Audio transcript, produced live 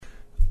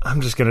I'm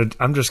just gonna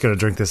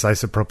drink this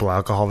isopropyl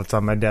alcohol that's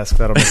on my desk.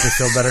 That'll make me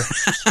feel better.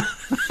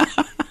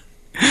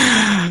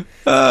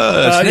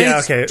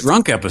 Okay.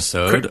 Drunk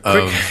episode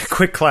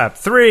Quick clap.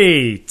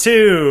 3,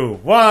 2,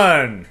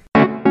 1.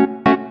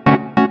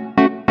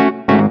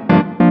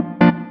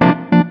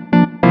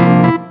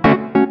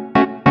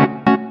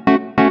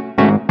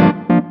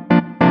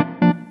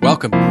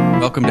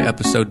 Welcome to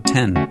episode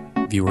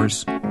 10,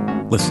 viewers,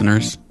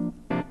 listeners.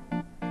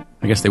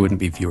 I guess they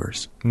wouldn't be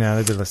viewers. No,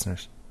 they'd be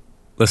listeners.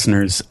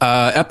 Listeners.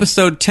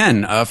 Episode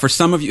 10. For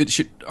some of you,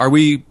 are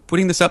we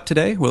putting this up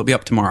today? Will it be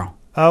up tomorrow?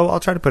 Oh, I'll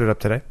try to put it up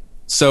today.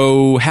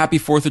 So, happy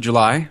 4th of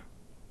July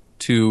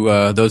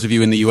to those of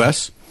you in the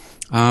U.S.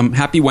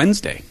 Happy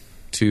Wednesday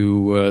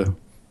to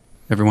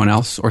everyone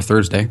else, or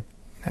Thursday.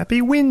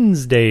 Happy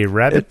Wednesday,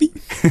 Rabbit.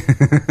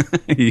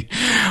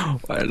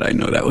 Why did I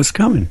know that was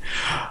coming?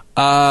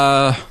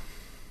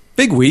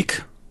 Big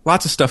week.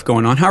 Lots of stuff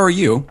going on. How are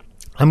you?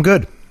 I'm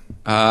good.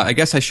 I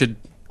guess I should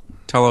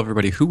tell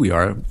everybody who we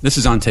are. This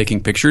is On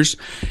Taking Pictures,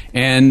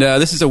 and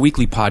this is a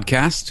weekly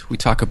podcast. We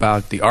talk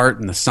about the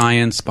art and the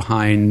science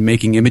behind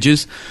making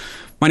images.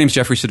 My name is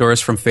Jeffrey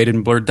Sidoris from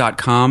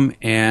fadedandblurred.com,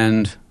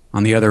 and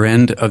on the other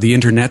end of the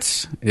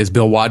internets is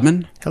Bill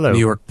Wadman. Hello. New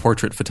York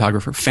portrait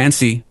photographer.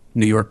 Fancy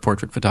New York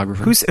portrait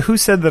photographer. Who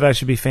said that I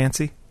should be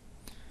fancy?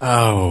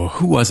 Oh,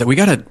 who was it? We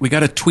got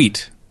a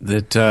tweet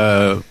that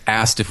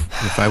asked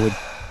if I would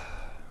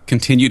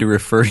continue to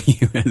refer to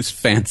you as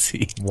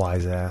fancy.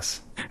 Wise ass.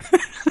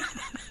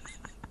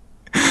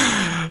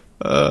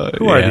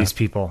 Who are these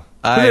people?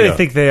 Who do they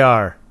think they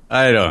are?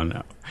 I don't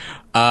know.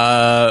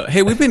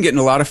 Hey, we've been getting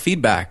a lot of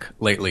feedback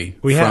lately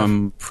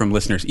from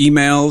listeners.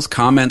 Emails,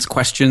 comments,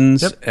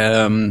 questions,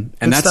 and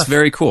that's stuff.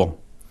 Very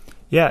cool.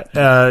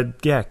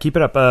 Yeah, keep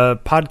it up.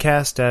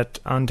 Podcast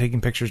at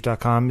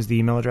ontakingpictures.com is the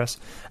email address.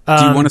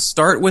 Do you want to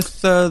start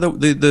with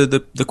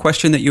the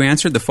question that you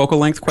answered, the focal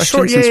length question?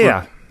 Sure, since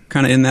we're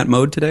kind of in that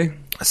mode today?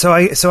 So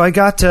I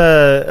got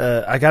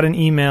an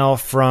email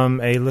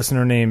from a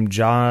listener named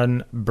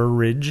John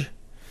Burridge.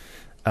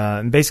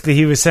 Basically,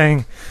 he was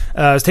saying,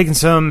 I was taking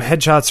some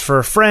headshots for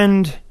a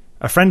friend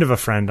of a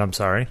friend, I'm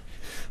sorry.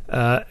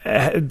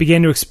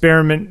 Began to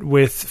experiment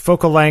with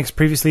focal lengths.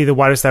 Previously, the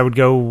widest I would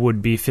go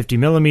would be 50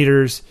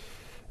 millimeters,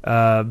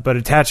 but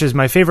attaches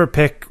my favorite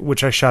pic,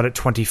 which I shot at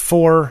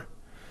 24,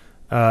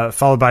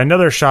 followed by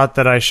another shot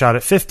that I shot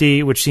at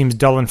 50, which seems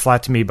dull and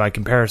flat to me by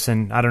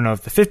comparison. I don't know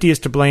if the 50 is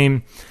to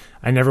blame.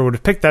 I never would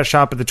have picked that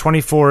shot, but the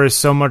 24 has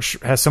so much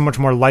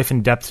more life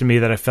and depth to me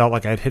that I felt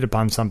like I had hit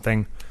upon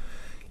something.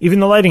 Even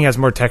the lighting has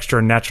more texture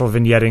and natural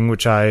vignetting,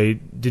 which I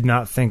did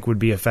not think would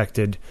be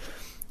affected.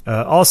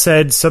 All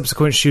said,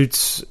 subsequent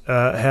shoots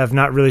have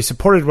not really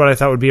supported what I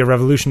thought would be a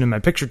revolution in my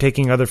picture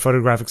taking. Other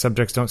photographic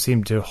subjects don't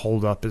seem to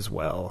hold up as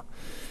well.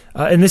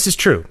 And this is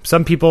true.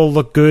 Some people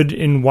look good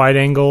in wide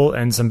angle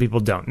and some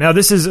people don't. Now,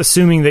 this is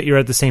assuming that you're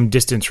at the same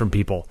distance from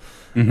people.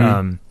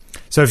 Mm-hmm.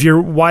 So if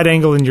you're wide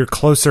angle and you're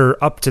closer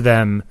up to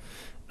them,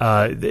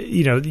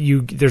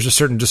 there's a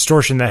certain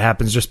distortion that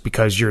happens just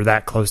because you're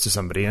that close to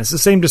somebody. And it's the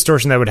same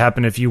distortion that would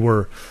happen if you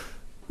were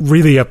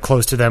really up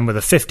close to them with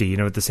a 50,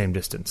 at the same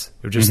distance.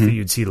 It would just that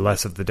you'd see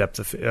less of the depth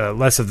of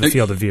less of the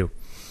field of view.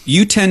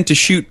 You tend to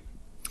shoot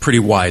pretty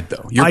wide,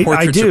 though. Your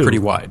portraits are pretty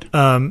wide.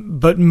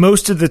 But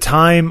most of the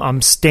time,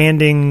 I'm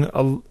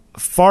standing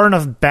far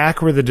enough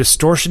back where the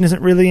distortion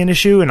isn't really an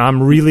issue, and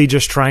I'm really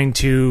just trying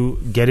to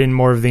get in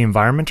more of the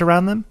environment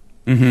around them.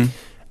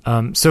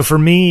 Mm-hmm. So for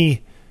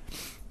me,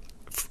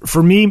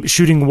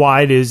 shooting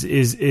wide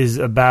is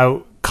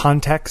about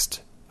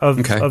context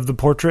of the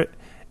portrait.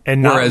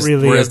 And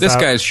whereas this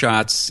guy's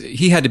shots,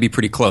 he had to be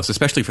pretty close,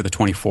 especially for the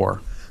 24.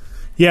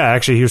 Yeah,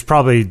 actually, he was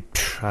probably,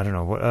 I don't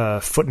know,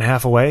 a foot and a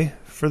half away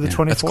for the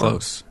 24. That's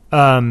close.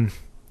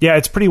 Yeah,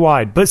 it's pretty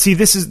wide. But see,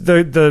 this is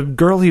the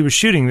girl he was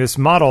shooting, this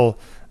model,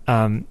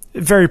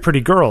 very pretty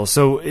girl.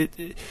 So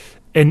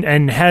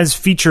and has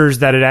features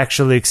that it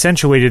actually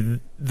accentuated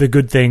the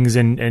good things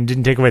and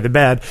didn't take away the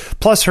bad.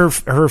 Plus,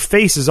 her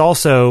face is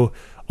also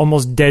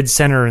almost dead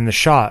center in the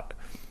shot.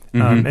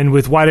 And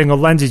with wide-angle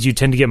lenses, you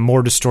tend to get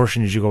more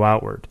distortion as you go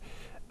outward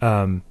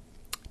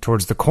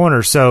towards the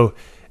corner. So,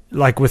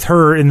 like with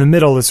her in the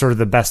middle, is sort of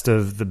the best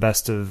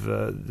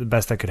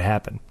that could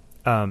happen.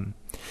 And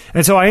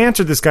so I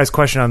answered this guy's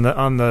question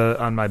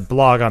on my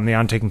blog on the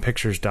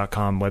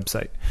ontakingpictures.com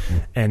website,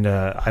 and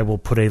I will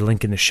put a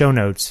link in the show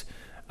notes.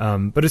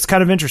 But it's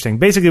kind of interesting.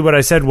 Basically, what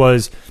I said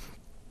was,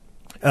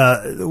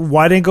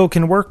 wide angle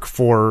can work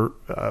for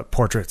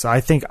portraits. I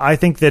think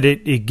that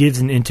it gives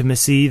an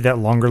intimacy that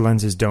longer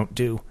lenses don't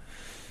do,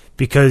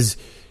 because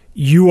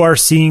you are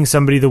seeing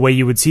somebody the way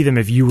you would see them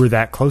if you were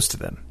that close to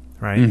them,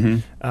 right?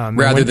 Mm-hmm.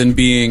 Rather than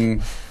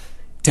being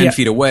 10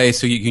 feet away,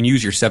 so you can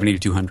use your 70 to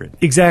 200.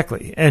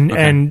 Exactly.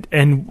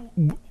 And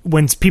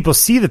when people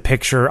see the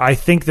picture, I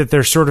think that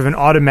there's sort of an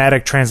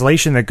automatic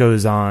translation that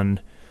goes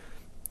on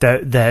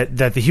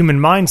that the human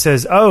mind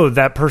says, oh,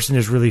 that person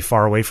is really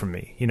far away from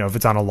me, if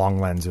it's on a long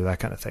lens or that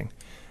kind of thing.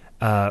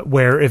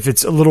 Where if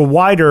it's a little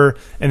wider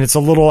and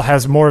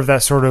has more of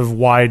that sort of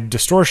wide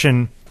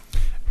distortion,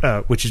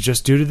 which is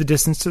just due to the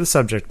distance to the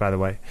subject, by the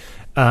way,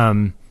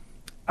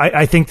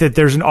 I think that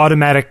there's an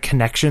automatic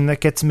connection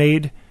that gets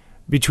made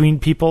between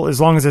people as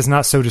long as it's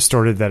not so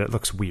distorted that it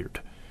looks weird.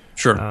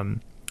 Sure.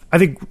 I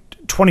think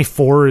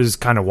 24 is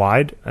kind of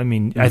wide. I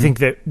mean, I think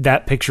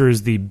that picture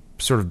is the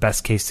sort of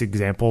best case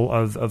example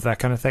of that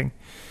kind of thing.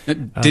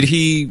 Did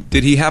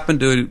he happen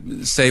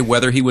to say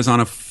whether he was on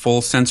a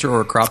full sensor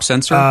or a crop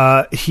sensor?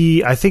 I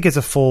think it's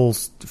a full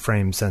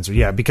frame sensor.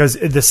 Yeah, because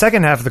the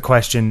second half of the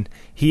question,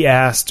 he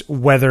asked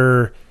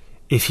whether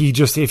if he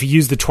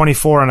used the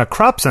 24 on a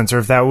crop sensor,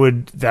 if that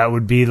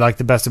would be like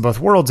the best of both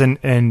worlds,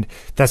 and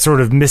that's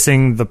sort of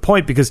missing the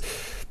point because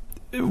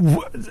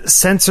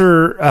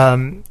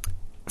sensor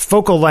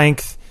focal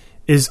length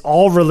is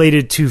all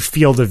related to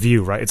field of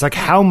view, right? It's like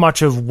how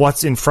much of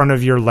what's in front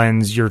of your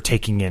lens you're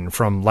taking in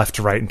from left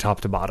to right and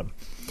top to bottom.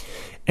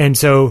 And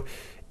so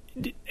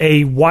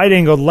a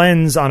wide-angle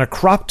lens on a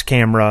cropped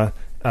camera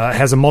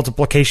has a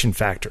multiplication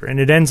factor,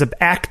 and it ends up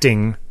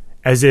acting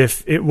as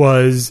if it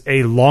was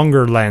a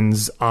longer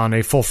lens on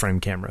a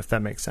full-frame camera, if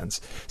that makes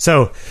sense.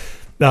 So,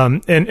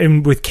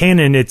 and with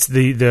Canon, it's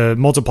the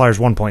multiplier is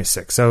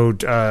 1.6. So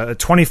a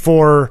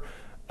 24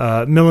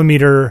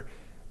 millimeter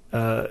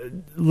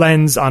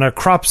lens on a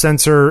crop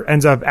sensor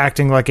ends up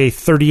acting like a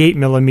 38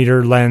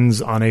 millimeter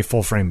lens on a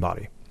full frame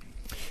body.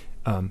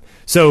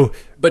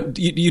 But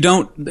you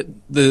don't.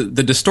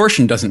 The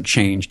distortion doesn't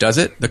change, does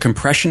it? The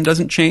compression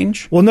doesn't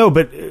change. Well, no,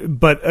 but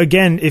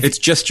again, if it's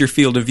just your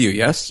field of view,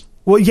 yes.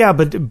 Well, yeah,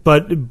 but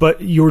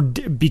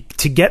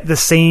to get the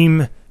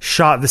same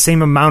shot, the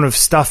same amount of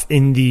stuff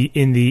in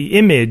the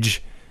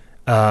image.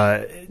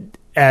 With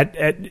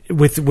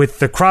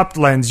the cropped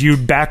lens, you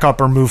back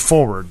up or move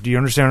forward. Do you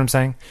understand what I'm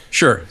saying?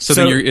 Sure. So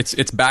then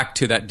it's back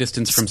to that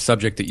distance from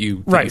subject that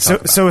you right.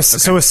 So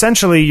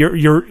essentially,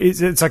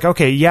 it's like,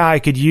 okay, yeah, I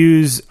could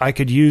use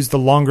the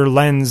longer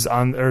lens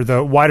or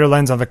the wider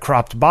lens on the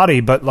cropped body,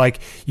 but like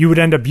you would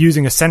end up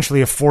using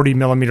essentially a 40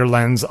 millimeter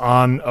lens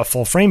on a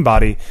full frame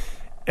body,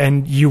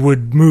 and you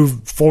would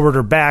move forward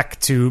or back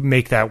to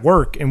make that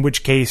work. In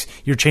which case,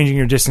 you're changing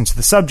your distance to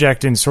the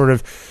subject, and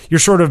you're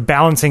sort of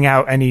balancing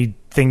out any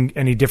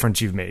difference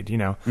you've made. You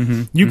know,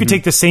 you could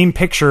take the same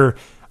picture,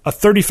 a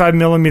 35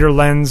 millimeter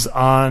lens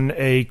on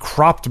a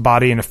cropped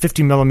body and a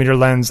 50 millimeter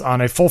lens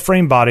on a full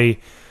frame body.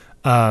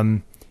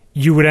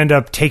 You would end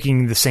up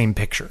taking the same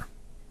picture.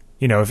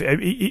 You know, if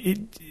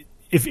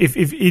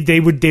they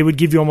would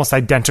give you almost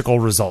identical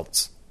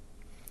results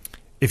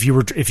if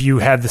you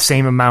had the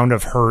same amount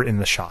of her in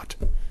the shot.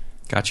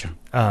 Gotcha.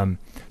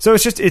 So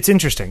it's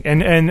interesting,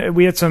 and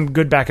we had some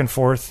good back and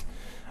forth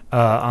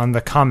on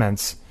the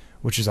comments,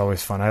 which is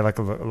always fun. I like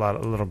a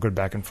little good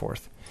back and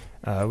forth,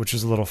 which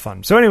is a little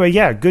fun. So anyway,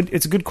 yeah, good.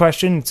 It's a good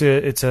question.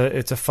 It's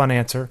a fun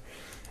answer,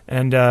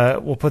 and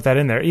we'll put that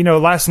in there. You know,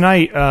 last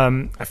night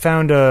I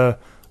found a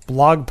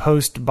blog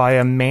post by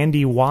a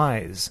Mandy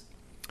Wise,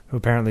 who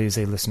apparently is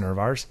a listener of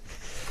ours.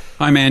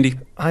 Hi, Mandy.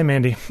 Hi,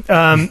 Mandy.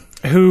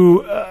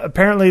 Who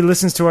apparently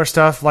listens to our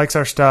stuff, likes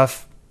our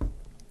stuff.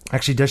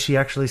 Actually, does she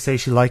actually say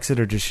she likes it,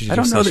 or does she? I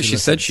don't know that she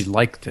said she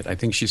liked it. I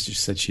think she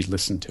just said she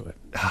listened to it.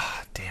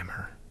 Ah, damn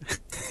her.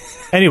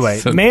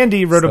 Anyway,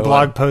 Mandy wrote a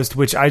blog post,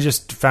 which I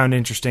just found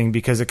interesting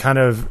because it kind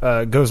of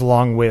goes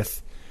along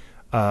with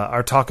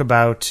our talk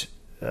about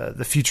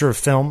the future of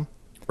film,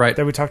 right?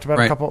 That we talked about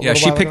a couple. Yeah,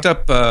 she picked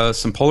up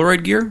some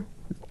Polaroid gear,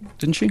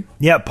 didn't she?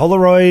 Yeah,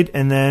 Polaroid,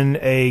 and then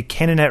a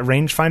Canonet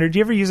rangefinder. Do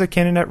you ever use a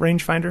Canonet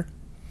rangefinder?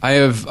 I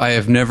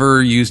have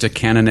never used a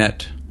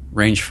Canonet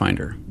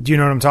rangefinder. Do you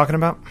know what I'm talking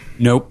about?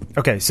 Nope.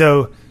 Okay,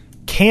 so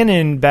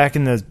Canon back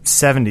in the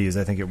 70s,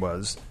 I think it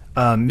was.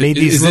 Made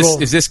these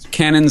is this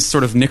Canon's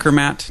sort of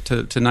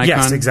knickermat to Nikon?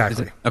 Yes,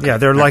 exactly. Okay. Yeah,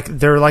 they're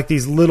like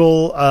these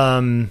little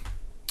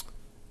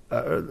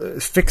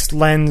fixed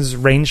lens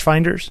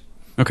rangefinders.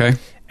 Okay.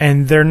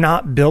 And they're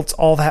not built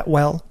all that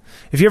well.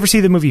 If you ever see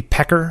the movie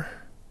Pecker,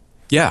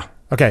 yeah.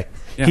 Okay,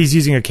 yeah. He's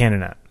using a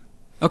Canonet.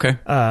 Okay.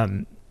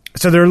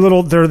 So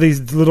they're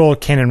these little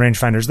Canon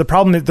rangefinders. The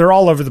problem is they're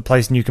all over the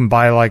place, and you can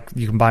buy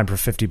them for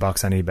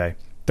 $50 on eBay.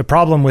 The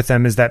problem with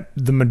them is that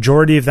the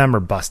majority of them are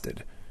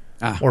busted.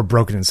 Or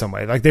broken in some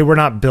way. Like they were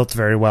not built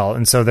very well,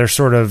 and so they're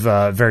sort of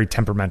very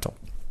temperamental.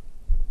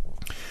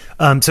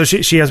 So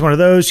she has one of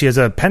those. She has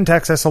a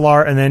Pentax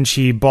SLR, and then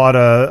she bought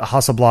a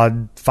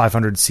Hasselblad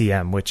 500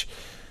 CM, which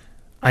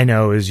I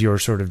know is your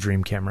sort of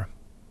dream camera.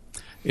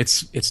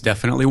 It's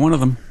definitely one of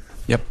them.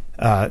 Yep.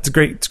 It's a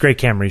great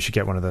camera. You should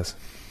get one of those.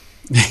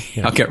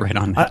 Yeah. I'll get right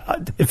on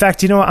that. In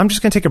fact, you know what? I'm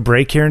just going to take a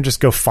break here and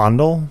just go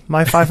fondle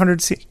my 500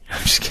 CM.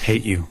 I'm just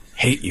kidding.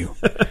 Hate you.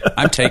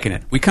 I'm taking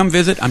it. We come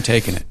visit, I'm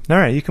taking it. All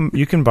right,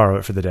 you can borrow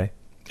it for the day.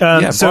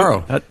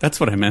 Borrow. That's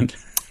what I meant.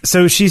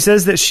 So she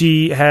says that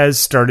she has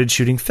started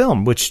shooting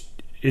film, which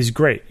is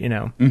great, you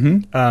know.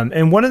 Mm-hmm.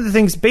 And one of the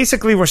things,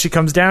 basically, what she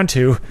comes down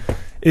to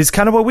is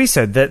kind of what we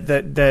said,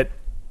 that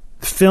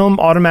film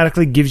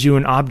automatically gives you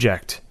an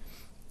object.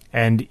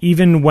 And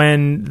even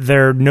when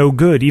they're no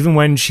good, even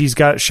when she's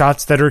got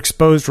shots that are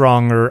exposed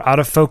wrong or out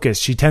of focus,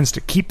 she tends to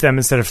keep them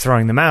instead of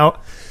throwing them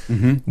out.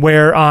 Mm-hmm.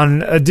 Where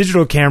on a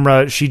digital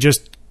camera,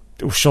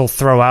 she'll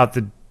throw out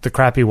the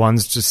crappy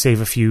ones to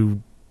save a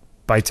few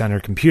bytes on her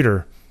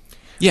computer.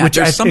 Yeah, Which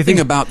there's I something think,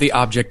 about the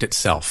object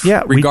itself,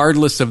 Yeah,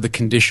 regardless of the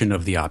condition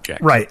of the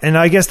object. Right. And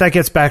I guess that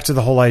gets back to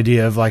the whole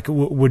idea of like,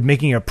 would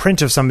making a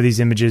print of some of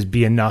these images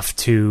be enough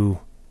to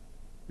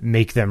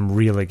make them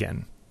real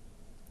again?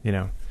 You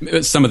know,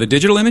 Some of the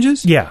digital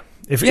images? yeah.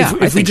 If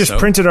we just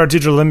printed our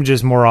digital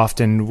images more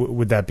often,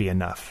 would that be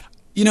enough?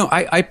 You know,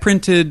 I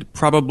printed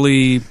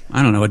probably,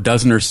 I don't know, a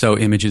dozen or so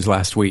images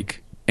last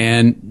week.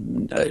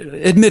 And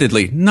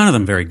admittedly, none of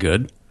them very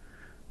good.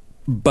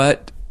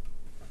 But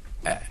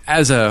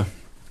as a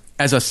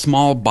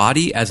small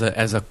body, as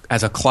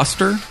a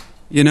cluster,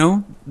 you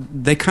know,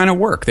 they kind of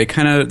work. They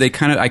kind of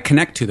I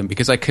connect to them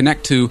because I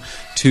connect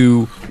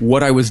to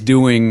what I was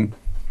doing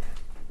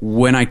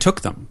when I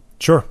took them.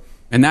 Sure.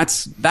 And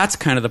that's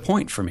kind of the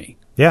point for me.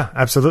 Yeah,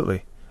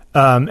 absolutely.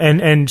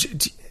 And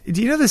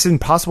do you know this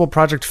Impossible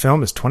Project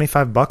film is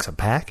 $25 a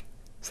pack?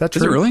 Is that true?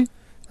 Is it really?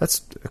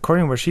 That's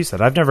according to what she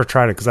said. I've never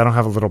tried it because I don't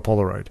have a little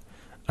Polaroid.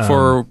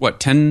 For what,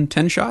 10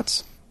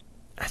 shots?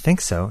 I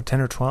think so,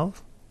 10 or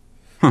 12.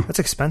 Huh. That's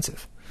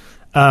expensive.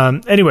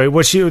 Anyway,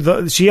 what she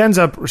winds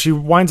up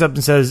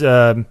and says,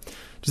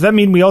 does that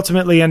mean we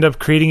ultimately end up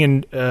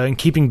creating and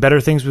keeping better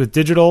things with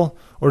digital,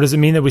 or does it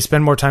mean that we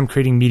spend more time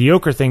creating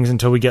mediocre things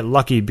until we get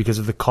lucky because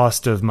of the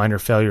cost of minor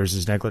failures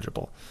is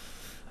negligible?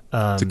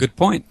 That's a good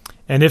point.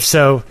 And if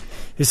so,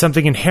 is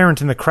something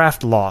inherent in the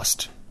craft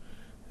lost?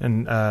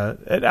 And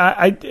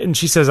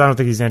she says, I don't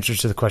think these answers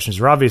to the questions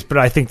are obvious, but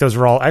I think those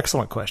are all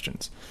excellent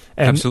questions.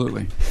 And,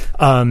 Absolutely.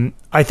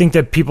 I think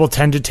that people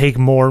tend to take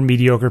more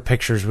mediocre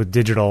pictures with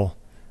digital,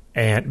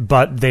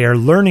 but they are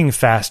learning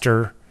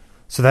faster,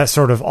 so that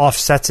sort of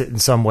offsets it in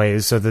some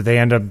ways, so that they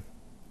end up,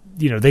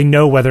 you know, they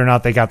know whether or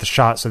not they got the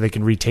shot, so they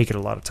can retake it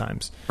a lot of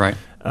times. Right.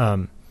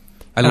 I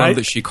love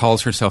that she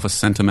calls herself a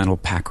sentimental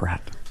pack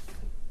rat.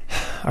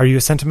 Are you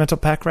a sentimental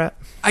pack rat?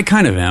 I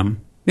kind of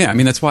am. Yeah, I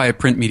mean that's why I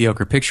print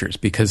mediocre pictures,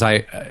 because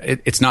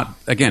it's not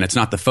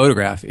the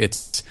photograph.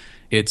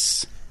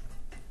 It's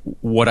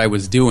what I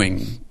was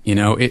doing. You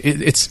know,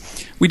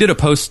 we did a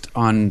post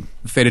on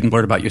Faded and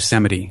Blurred about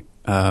Yosemite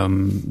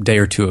day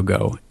or two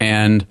ago,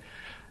 and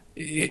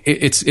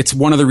it's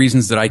one of the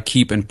reasons that I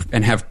keep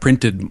and have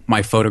printed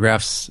my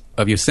photographs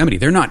of Yosemite.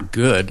 They're not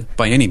good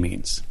by any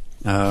means.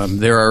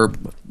 There are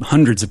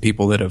hundreds of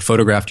people that have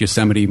photographed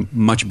Yosemite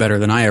much better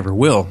than I ever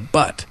will,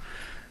 but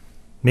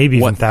maybe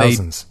even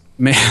thousands.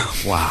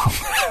 Wow.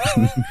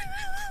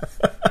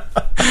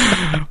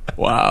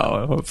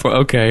 Wow.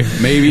 Okay.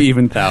 Maybe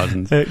even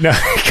thousands. No,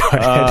 go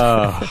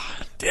ahead.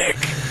 Dick.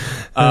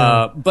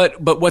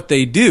 But what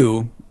they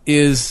do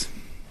is,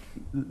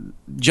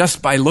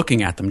 just by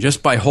looking at them,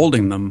 just by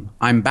holding them,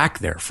 I'm back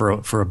there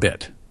for a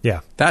bit. Yeah.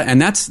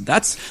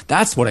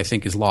 That's what I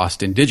think is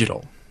lost in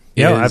digital.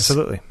 Yeah,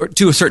 absolutely.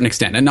 To a certain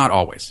extent, and not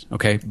always.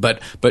 Okay,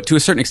 but to a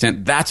certain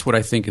extent, that's what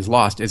I think is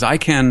lost. Is I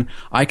can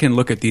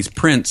look at these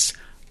prints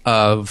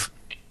of,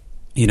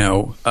 you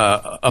know,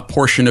 a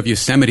portion of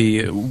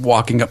Yosemite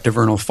walking up to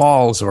Vernal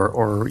Falls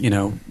or you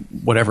know,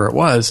 whatever it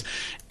was,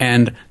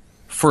 and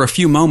for a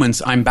few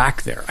moments I'm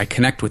back there. I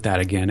connect with that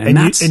again,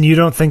 and you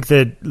don't think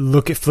that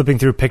flipping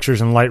through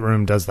pictures in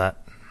Lightroom does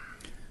that?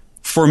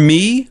 For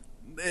me,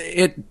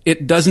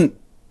 it doesn't.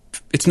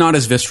 It's not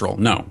as visceral.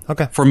 No.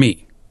 Okay. For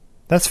me,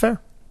 that's fair.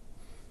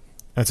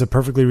 That's a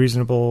perfectly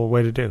reasonable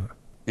way to do it.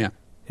 Yeah.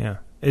 Yeah.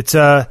 It's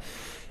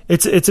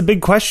a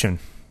big question.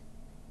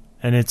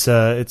 And it's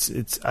I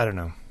don't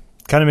know,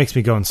 kind of makes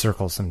me go in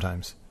circles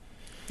sometimes.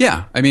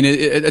 Yeah, I mean,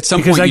 at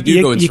some point you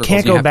do go in circles. You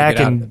can't go back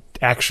and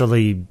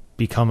actually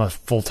become a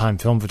full-time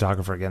film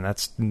photographer again.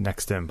 That's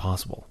next to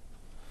impossible.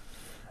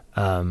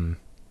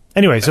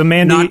 Anyway, so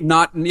Mandy,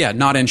 not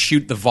and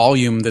shoot the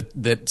volume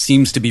that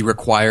seems to be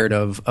required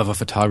of a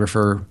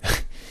photographer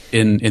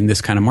in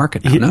this kind of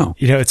market. No,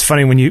 you know, it's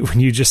funny when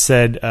you just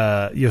said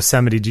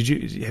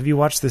Yosemite. Have you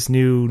watched this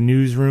new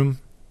Newsroom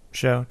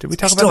show? Did we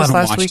talk about this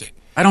last week?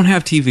 I don't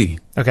have TV.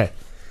 Okay.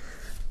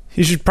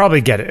 You should probably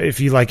get it if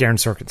you like Aaron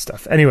Sorkin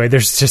stuff. Anyway,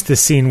 there's just this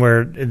scene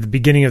where, at the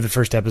beginning of the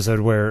first episode,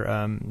 where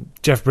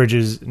not Jeff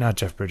Bridges.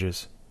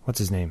 What's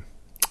his name?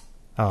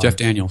 Jeff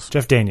Daniels.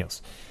 Jeff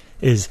Daniels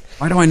is...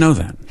 Why do I know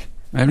that?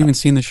 I haven't even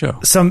seen the show.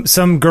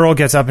 Some girl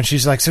gets up and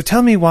she's like, so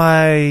tell me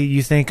why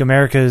you think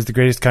America is the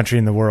greatest country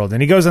in the world.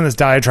 And he goes on this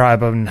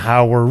diatribe on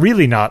how we're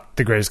really not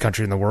the greatest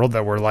country in the world,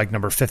 that we're like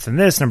number 5th in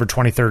this, number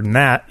 23rd in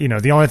that. You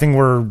know, the only thing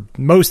we're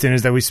most in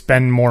is that we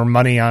spend more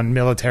money on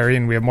military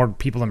and we have more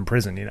people in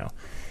prison, you know.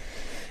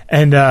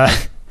 And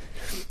at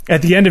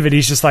the end of it,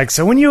 he's just like,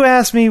 so when you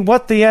ask me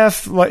what the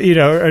F, you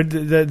know,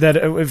 that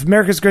if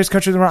America's the greatest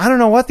country in the world, I don't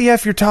know what the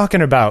F you're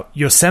talking about.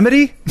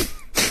 Yosemite?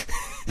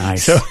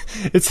 Nice. So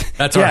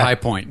that's our high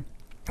point.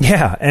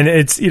 Yeah, and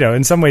it's, you know,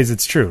 in some ways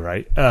it's true,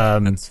 right?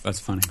 That's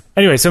funny.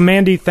 Anyway, so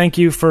Mandy, thank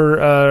you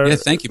for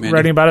thank you, Mandy,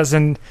 writing about us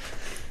and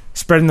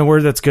spreading the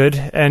word. That's good,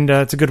 and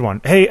it's a good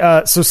one. Hey,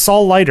 so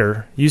Saul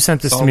Leiter, you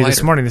sent this to me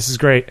this morning. This is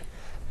great.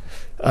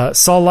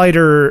 Saul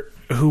Leiter,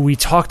 who we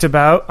talked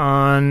about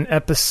on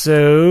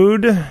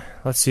episode,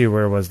 let's see,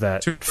 where was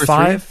that? 2 or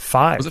 3?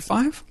 5? Was it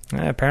 5?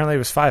 Apparently it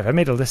was 5. I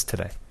made a list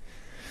today.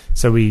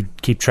 so we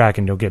keep track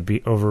and don't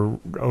get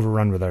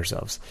overrun with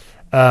ourselves.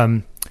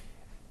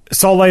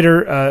 Saul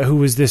Leiter, who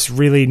was this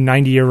really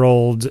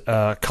 90-year-old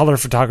color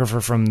photographer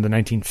from the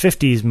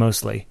 1950s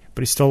mostly,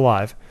 but he's still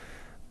alive.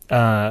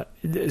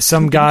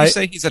 Some guy. Did you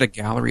say he's at a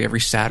gallery every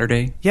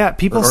Saturday? Yeah,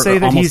 people say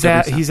that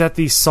he's at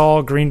the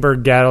Saul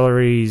Greenberg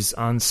galleries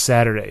on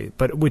Saturday,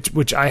 but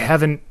which I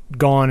haven't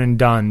gone and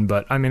done.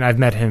 But I mean, I've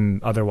met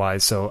him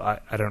otherwise, so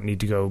I don't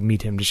need to go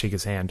meet him to shake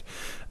his hand.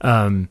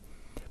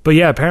 But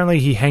yeah, apparently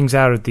he hangs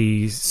out at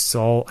the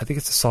Saul. I think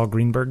it's the Saul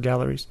Greenberg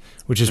galleries,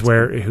 which is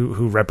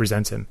who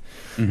represents him.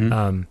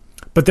 Mm-hmm.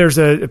 But there's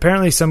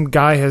apparently some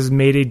guy has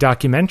made a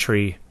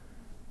documentary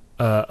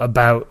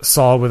about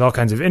Saul with all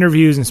kinds of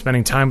interviews and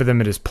spending time with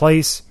him at his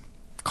place.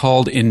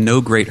 Called In No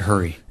Great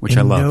Hurry, which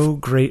I love. In No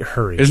Great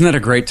Hurry. Isn't that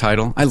a great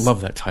title? I love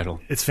that title.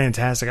 It's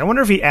fantastic. I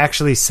wonder if he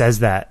actually says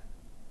that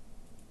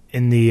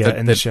in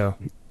the show.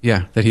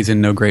 Yeah, that he's in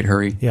no great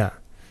hurry. Yeah.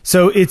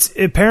 So it's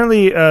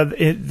apparently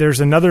there's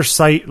another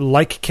site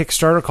like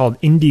Kickstarter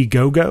called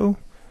Indiegogo,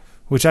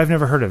 which I've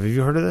never heard of. Have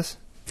you heard of this?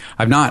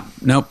 I've not.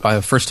 Nope.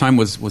 First time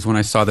was when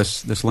I saw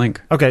this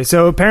link. Okay,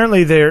 so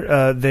apparently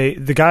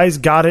the guy's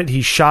got it.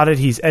 He shot it.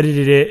 He's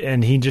edited it,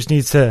 and he just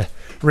needs to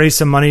raise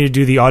some money to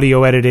do the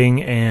audio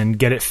editing and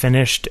get it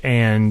finished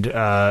and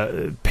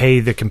pay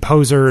the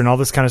composer and all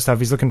this kind of stuff.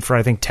 He's looking for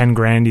I think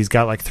 $10,000. He's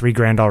got like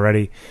 $3,000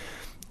 already.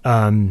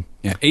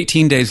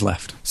 18 days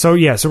left. So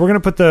we're gonna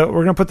put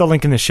the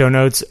link in the show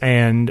notes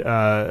and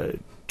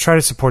try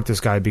to support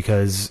this guy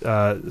because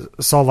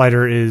Saul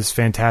Leiter is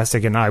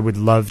fantastic, and I would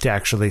love to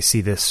actually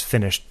see this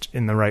finished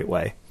in the right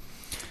way.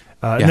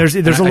 And there's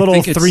a little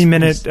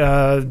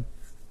 3-minute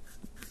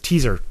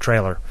teaser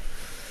trailer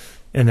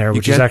in there,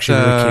 which is actually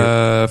really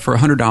cute. For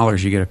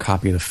 $100, you get a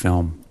copy of the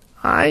film.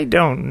 I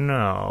don't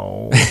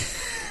know.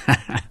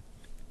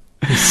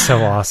 He's so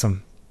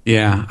awesome.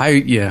 Yeah,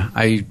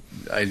 I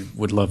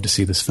would love to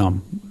see this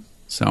film.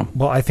 So,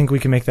 well, I think we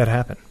can make that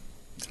happen.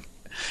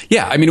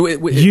 Yeah, I mean,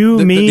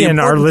 me, and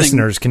our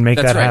listeners can make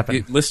that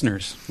happen.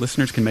 Listeners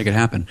can make it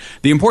happen.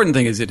 The important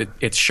thing is that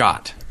it's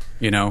shot,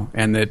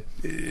 and that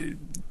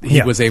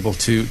he was able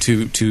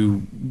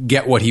to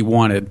get what he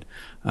wanted,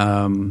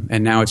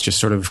 and now it's just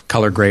sort of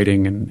color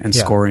grading and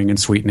scoring and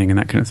sweetening and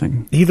that kind of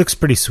thing. He looks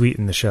pretty sweet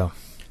in the show.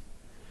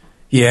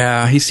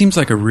 Yeah, he seems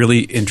like a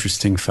really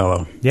interesting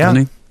fellow. Yeah.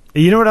 Doesn't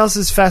he? You know what else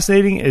is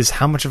fascinating is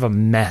how much of a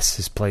mess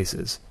his place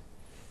is.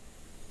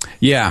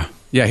 Yeah,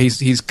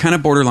 he's kind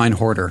of borderline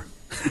hoarder.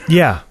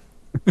 Yeah,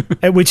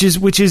 which is,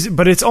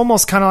 but it's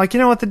almost kind of like,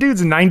 what, the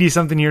dude's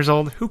 90-something years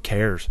old. Who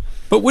cares?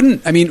 But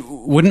wouldn't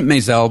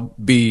Maisel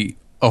be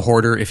a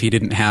hoarder if he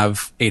didn't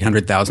have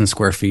 800,000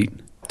 square feet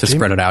to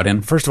spread it out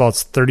in? First of all,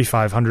 it's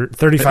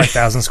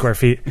 35,000 square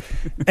feet,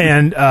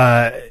 and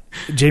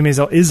Jay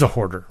Maisel is a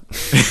hoarder,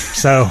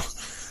 so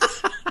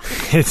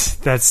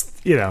that's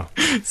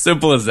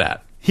simple as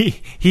that.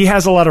 He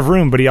has a lot of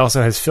room, but he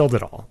also has filled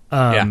it all.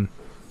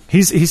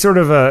 He's sort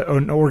of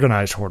an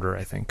organized hoarder,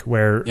 I think,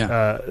 where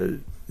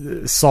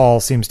Saul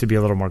seems to be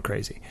a little more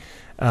crazy.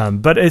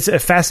 But it's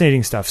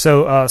fascinating stuff.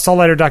 So Saul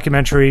Leiter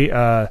documentary,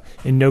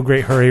 In No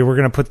Great Hurry. We're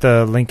going to put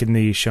the link in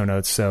the show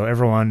notes. So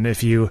everyone,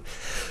 if you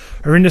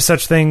are into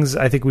such things,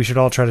 I think we should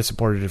all try to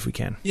support it if we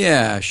can.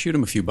 Yeah, shoot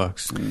him a few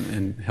bucks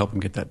and help him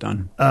get that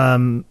done.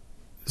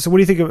 So what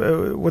do you think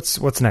of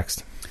what's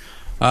next?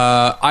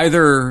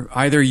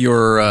 Either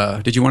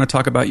your did you want to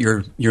talk about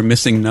your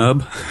missing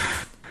nub?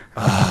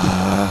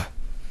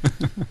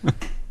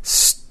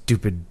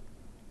 Stupid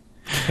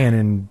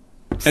Canon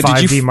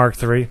 5D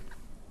Mark III.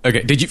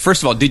 Okay. Did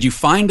you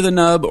find the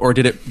nub, or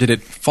did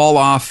it fall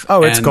off?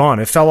 Oh, it's gone.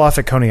 It fell off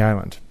at Coney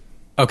Island.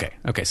 Okay.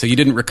 So you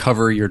didn't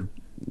recover your.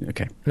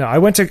 Okay. No, I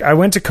went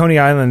to Coney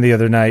Island the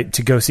other night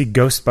to go see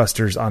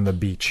Ghostbusters on the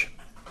beach,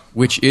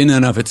 which in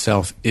and of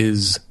itself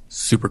is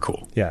super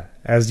cool. Yeah,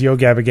 as Yo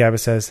Gabba Gabba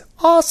says,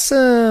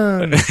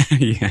 awesome.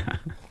 Yeah.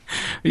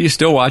 You're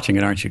still watching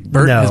it, aren't you?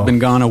 Bert has been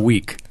gone a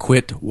week.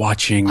 Quit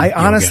watching. I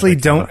honestly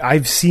don't.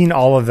 I've seen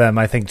all of them,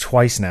 I think,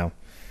 twice now.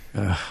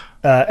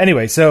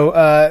 Anyway,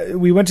 so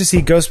we went to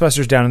see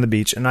Ghostbusters down on the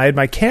beach, and I had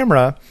my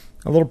camera,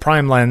 a little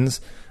prime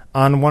lens,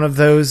 on one of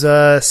those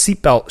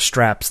seatbelt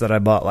straps that I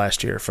bought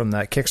last year from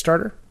that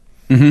Kickstarter.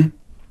 Mm-hmm.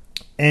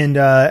 And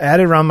I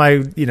had it around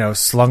my,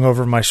 slung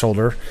over my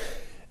shoulder.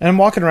 And I'm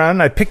walking around,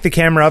 and I pick the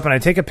camera up, and I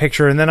take a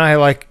picture, and then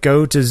I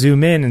go to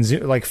zoom in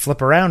and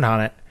flip around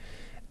on it.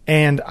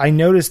 And I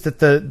noticed that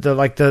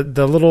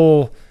the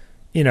little,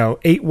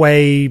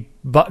 8-way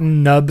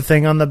button nub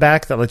thing on the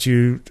back that lets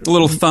you it's like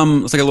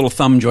a little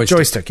thumb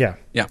joystick. Yeah.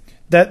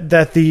 That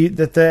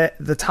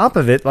the top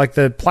of it, like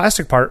the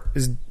plastic part,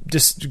 is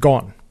just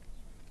gone.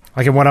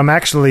 Like, what I'm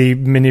actually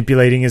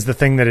manipulating is the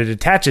thing that it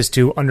attaches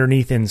to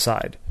underneath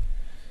inside.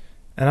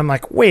 And I'm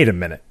like, wait a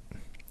minute.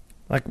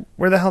 Like,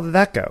 where the hell did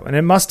that go? And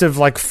it must have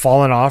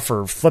fallen off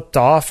or flipped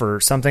off or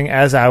something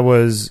as I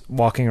was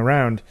walking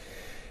around.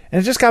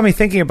 And it just got me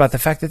thinking about the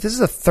fact that this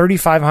is a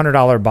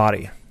 $3,500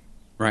 body.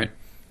 Right.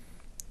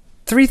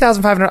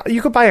 $3,500.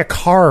 You could buy a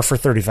car for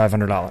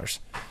 $3,500.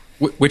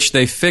 Which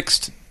they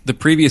fixed the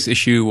previous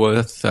issue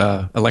with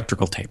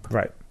electrical tape.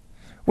 Right.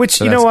 Which,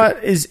 So you know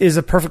that's what, is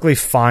a perfectly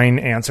fine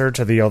answer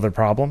to the other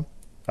problem.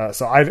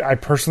 So I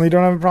personally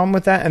don't have a problem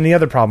with that. And the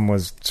other problem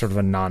was sort of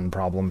a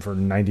non-problem for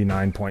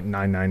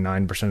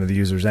 99.999% of the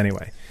users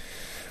anyway.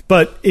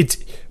 But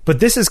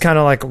this is kind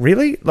of like,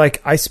 really? Like,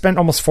 I spent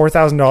almost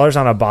 $4,000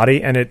 on a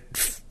body, and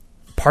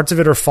parts of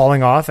it are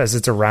falling off as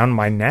it's around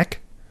my neck.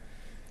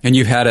 And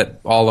you've had it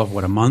all of,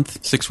 what, a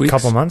month? 6 weeks? A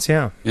couple months,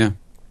 yeah. Yeah.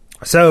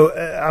 So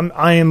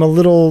I am a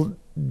little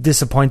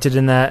disappointed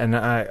in that, and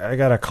I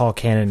got to call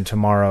Canon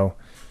tomorrow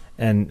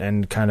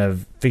and kind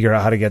of figure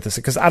out how to get this,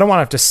 because I don't want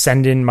to have to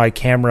send in my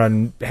camera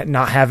and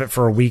not have it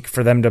for a week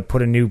for them to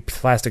put a new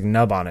plastic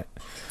nub on it.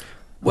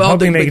 Well, I'm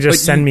hoping they could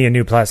just send me a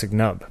new plastic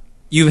nub.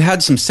 You've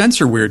had some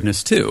sensor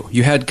weirdness too.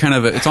 You had kind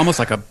of it's almost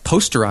like a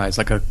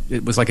posterized,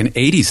 it was like an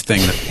 80s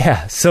thing.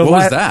 Yeah. So what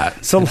was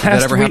that? So Did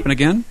that ever happen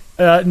again?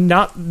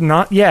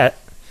 Not yet.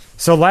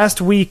 So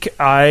last week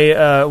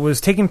I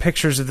was taking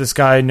pictures of this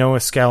guy Noah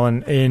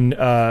Skellen in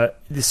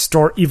the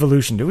store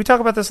Evolution. Did we talk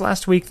about this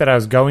last week, that I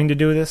was going to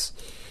do this?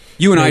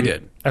 You and I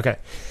did. Okay.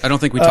 I don't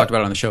think we talked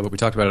about it on the show, but we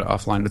talked about it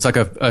offline. It's like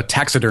a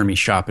taxidermy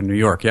shop in New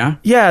York, yeah?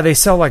 Yeah, they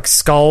sell like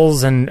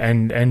skulls and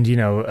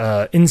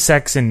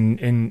insects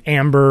in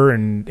amber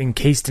and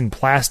encased in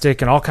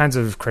plastic and all kinds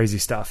of crazy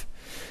stuff.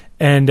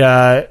 And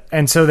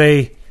so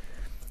they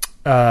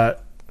let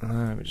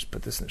me just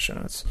put this in the show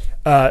notes.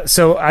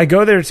 So I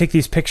go there to take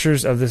these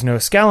pictures of this Noah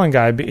Skellen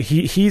guy.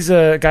 He's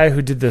a guy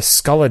who did the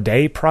Skull a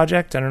Day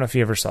project. I don't know if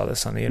you ever saw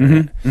this on the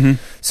internet. Mm-hmm.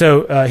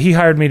 So he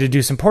hired me to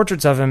do some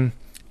portraits of him,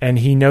 and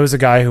he knows a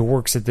guy who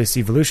works at this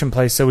Evolution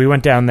place. So we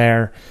went down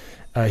there.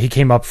 He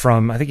came up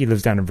from, I think he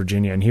lives down in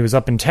Virginia, and he was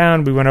up in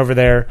town. We went over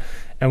there,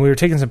 and we were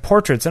taking some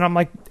portraits, and I'm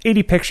like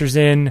 80 pictures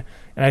in,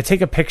 and I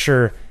take a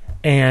picture,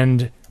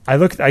 and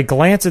I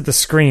glance at the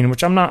screen,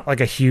 which I'm not like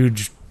a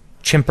huge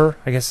chimper,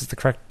 I guess is the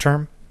correct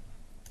term.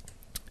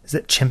 Is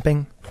it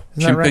chimping?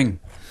 Isn't that right?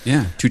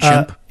 Yeah, to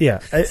chimp.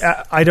 Yeah,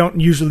 I don't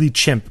usually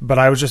chimp, but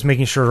I was just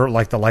making sure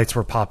like the lights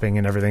were popping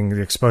and everything,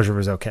 the exposure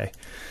was okay.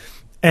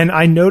 And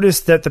I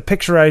noticed that the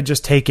picture I had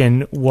just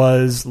taken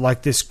was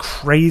like this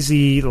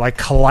crazy, like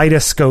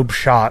kaleidoscope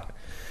shot.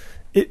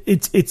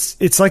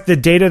 It's like the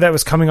data that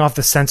was coming off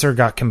the sensor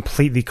got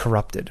completely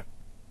corrupted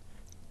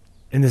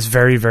in this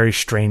very, very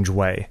strange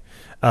way.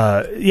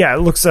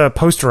 It looks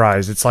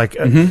posterized. It's like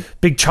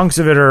big chunks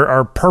of it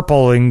are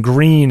purple and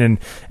green,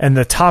 and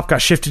the top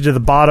got shifted to the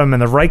bottom,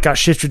 and the right got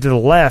shifted to the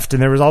left,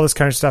 and there was all this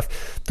kind of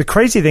stuff. The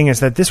crazy thing is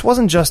that this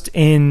wasn't just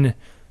in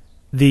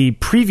the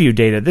preview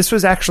data. This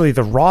was actually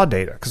the raw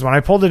data, because when I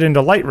pulled it into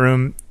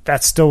Lightroom,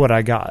 that's still what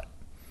I got.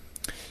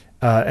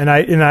 And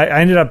I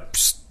ended up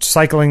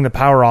cycling the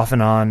power off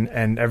and on,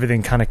 and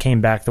everything kind of came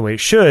back the way it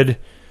should.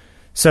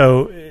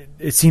 So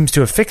it seems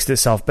to have fixed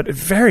itself, but it's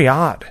very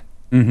odd.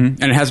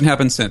 Mm-hmm. And it hasn't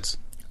happened since.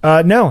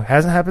 No,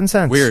 hasn't happened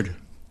since. Weird.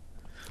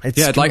 I'm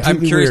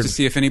curious weird to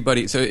see if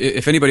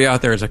anybody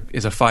out there is a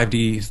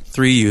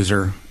 5D3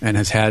 user and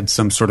has had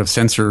some sort of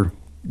sensor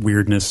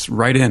weirdness,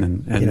 write in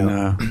and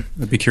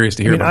I'd be curious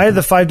to hear about it. I had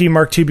the 5D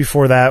Mark II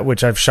before that,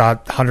 which I've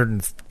shot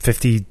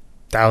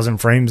 150,000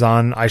 frames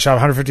on. I shot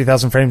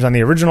 150,000 frames on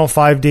the original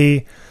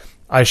 5D.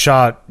 I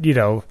shot,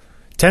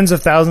 tens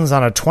of thousands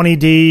on a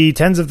 20D,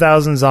 tens of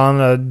thousands on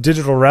a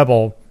Digital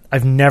Rebel.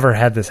 I've never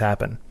had this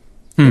happen.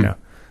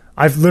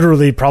 I've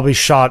literally probably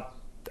shot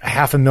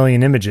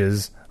 500,000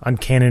 images on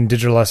Canon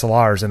digital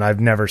SLRs, and I've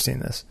never seen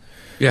this.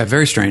 Yeah,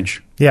 very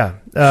strange. Yeah.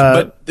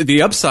 But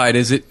the upside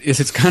is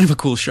it's kind of a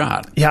cool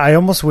shot. Yeah, I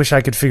almost wish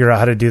I could figure out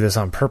how to do this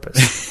on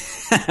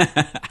purpose.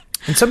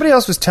 And somebody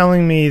else was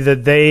telling me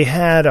that they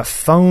had a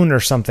phone or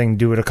something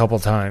do it a couple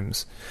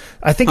times.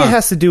 I think it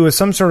has to do with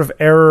some sort of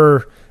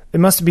error. It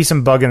must be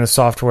some bug in the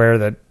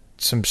software,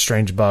 some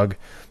strange bug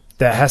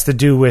that has to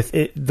do with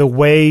the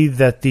way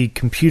that the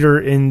computer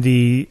in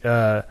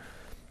the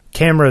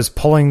camera is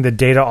pulling the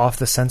data off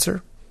the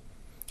sensor.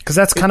 Because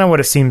that's kind of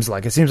what it seems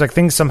like. It seems like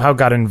things somehow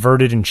got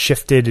inverted and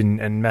shifted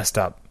and messed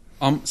up.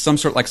 Some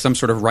sort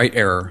of write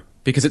error,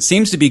 because it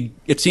seems to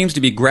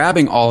be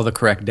grabbing all of the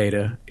correct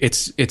data.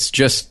 It's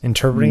just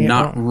interpreting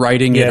not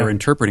writing it or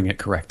interpreting it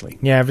correctly.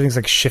 Yeah, everything's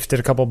like shifted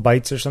a couple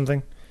bytes or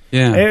something.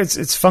 Yeah,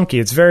 it's funky.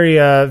 It's very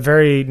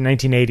very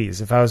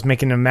 1980s. If I was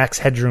making a Max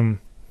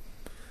Headroom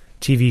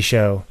TV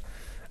show,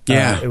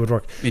 it would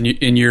work.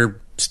 In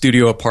your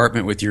studio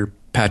apartment with your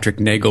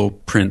Patrick Nagel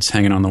prints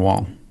hanging on the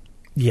wall.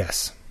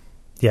 Yes.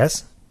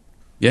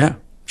 Yeah,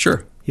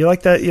 sure. You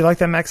like that? You like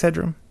that Max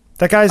Headroom?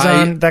 That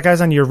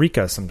guy's on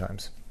Eureka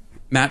sometimes.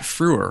 Matt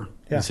Frewer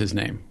is his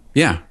name.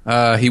 Yeah,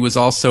 he was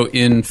also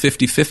in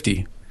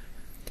 50/50.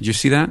 Did you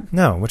see that?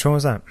 No, which one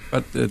was that?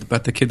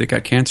 About the kid that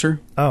got cancer.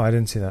 Oh, I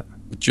didn't see that.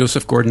 With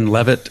Joseph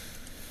Gordon-Levitt.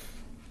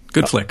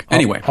 Good flick.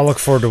 Anyway, I'll look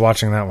forward to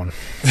watching that one.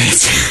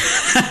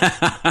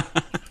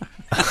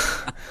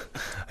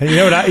 You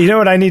know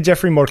what I need,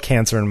 Jeffrey? More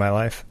cancer in my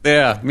life.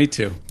 Yeah, me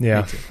too.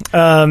 Yeah. Me too.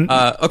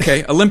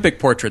 Okay, Olympic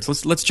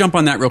portraits. Let's jump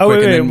on that real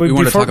quick, and then we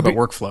want to talk about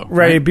workflow.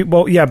 Right.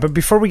 But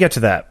before we get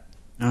to that,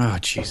 oh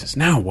Jesus!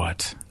 Now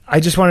what?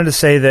 I just wanted to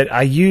say that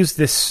I used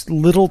this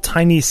little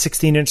tiny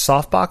 16-inch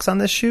softbox on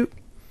this shoot,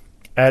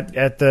 at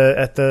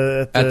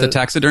the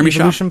taxidermy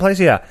Evolution shop place.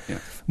 Yeah,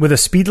 with a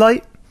speed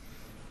light.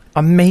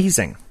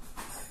 Amazing.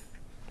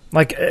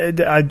 Like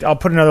I'll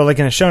put another link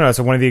in the show notes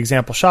of one of the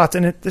example shots,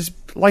 and this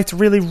light's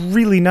really,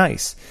 really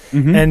nice.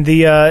 And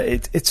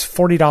it's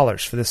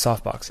 $40 for this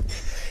softbox,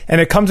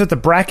 and it comes with the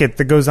bracket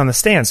that goes on the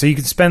stand, so you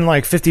can spend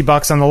like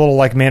 $50 on the little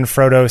like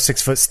Manfrotto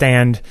 6-foot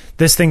stand.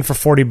 This thing for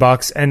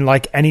 $40, and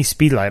like any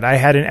speed light. I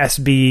had an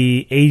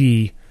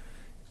SB80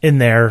 in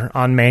there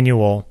on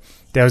manual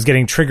that was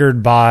getting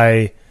triggered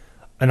by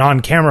an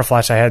on-camera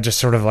flash I had, just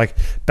sort of like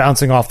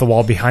bouncing off the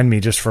wall behind me,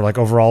 just for like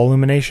overall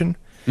illumination.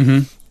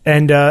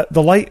 And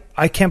the light,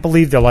 I can't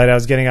believe the light I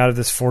was getting out of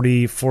this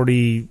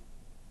 $40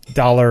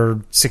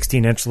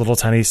 16-inch little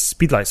tiny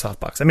speedlight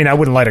softbox. I mean, I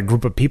wouldn't light a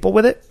group of people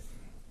with it,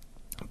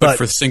 but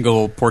for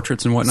single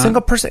portraits and whatnot,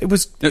 single person, it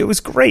was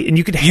great, and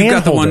you could hand. You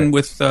got the hold one it.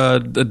 with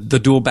the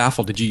dual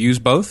baffle. Did you use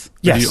both?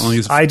 Yes, did you only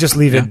use I just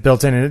leave it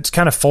built in, and it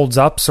kind of folds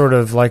up, sort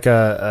of like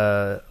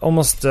a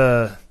almost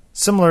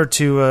similar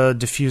to a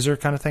diffuser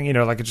kind of thing. You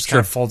know, like it just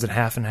kind of folds in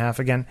half and half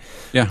again.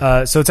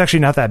 Yeah. So it's actually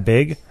not that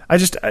big.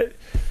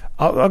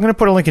 I'm going to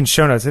put a link in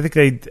show notes. I think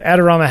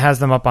Adorama has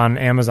them up on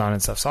Amazon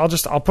and stuff. So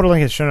I'll put a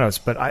link in show notes.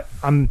 But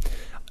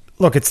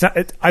look, it's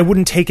not. I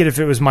wouldn't take it if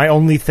it was my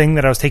only thing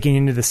that I was taking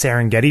into the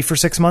Serengeti for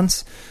 6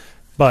 months.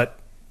 But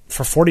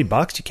for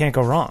 $40, you can't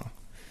go wrong.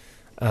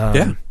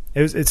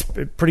 It's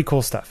pretty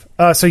cool stuff.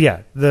 So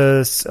yeah,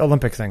 the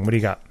Olympic thing. What do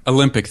you got?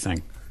 Olympic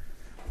thing.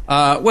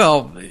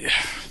 Well,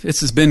 this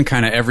has been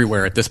kind of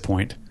everywhere at this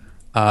point.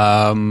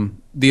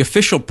 The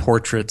official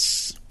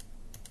portraits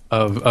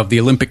of the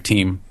Olympic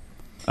team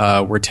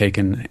were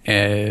taken.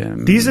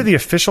 These are the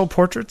official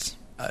portraits?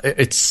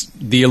 It's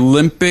the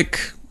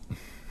Olympic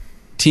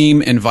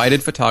team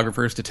invited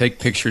photographers to take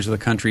pictures of the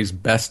country's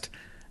best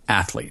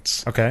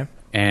athletes. Okay.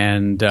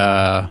 And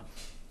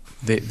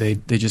they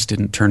just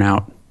didn't turn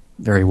out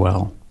very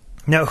well.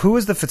 Now, who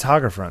is the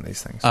photographer on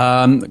these things?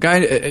 The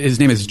guy, his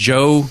name is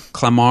Joe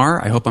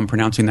Clamar. I hope I'm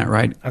pronouncing that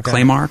right. Okay.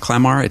 Clamar. It's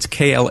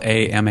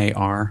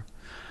Klamar.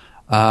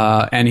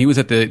 And he was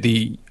at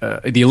the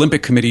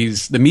Olympic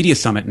Committee's the media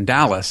summit in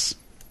Dallas.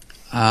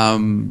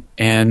 And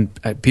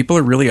people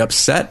are really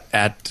upset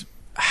at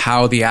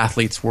how the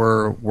athletes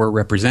were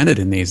represented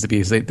in these,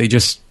 because they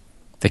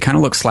kind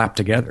of look slapped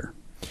together,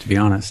 to be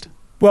honest.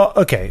 Well,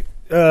 okay,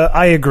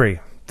 I agree.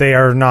 They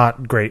are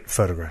not great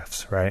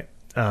photographs, right?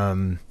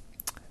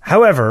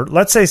 However,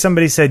 let's say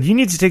somebody said you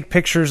need to take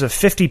pictures of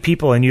 50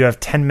 people and you have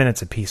 10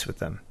 minutes apiece with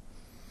them,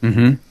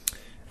 and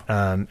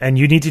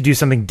you need to do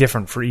something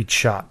different for each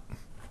shot.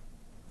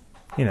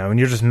 You know, and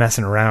you're just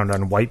messing around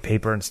on white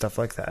paper and stuff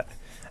like that.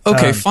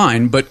 Okay,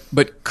 fine, but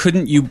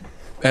couldn't you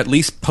at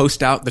least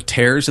post out the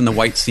tears in the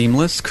white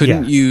seamless?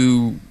 Couldn't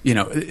you? You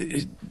know,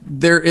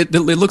 it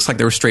looks like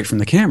they were straight from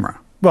the camera.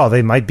 Well,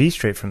 they might be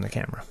straight from the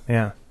camera.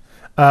 Yeah.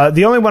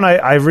 The only one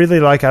I really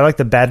like, I like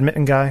the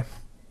badminton guy.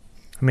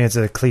 I mean, it's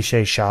a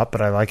cliche shot, but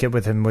I like it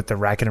with him with the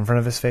racket in front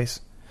of his face.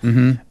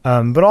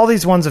 But all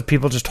these ones of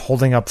people just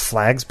holding up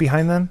flags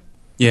behind them.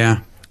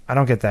 Yeah, I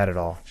don't get that at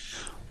all.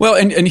 Well,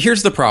 and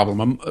here's the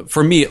problem,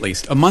 for me at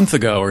least. A month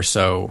ago or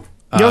so,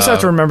 you also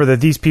have to remember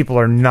that these people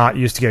are not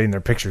used to getting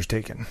their pictures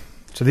taken.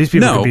 So these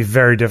people can be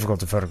very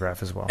difficult to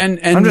photograph as well. And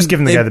I'm just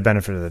giving the guy the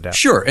benefit of the doubt.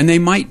 Sure, and they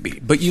might be.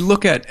 But you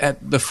look at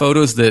the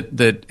photos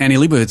that Annie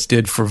Leibovitz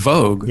did for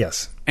Vogue.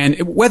 Yes. And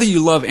whether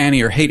you love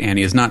Annie or hate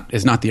Annie is not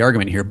the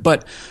argument here.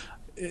 But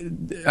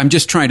I'm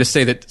just trying to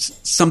say that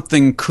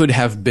something could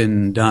have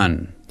been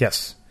done.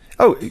 Yes.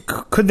 Oh,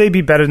 could they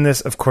be better than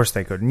this? Of course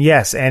they could. And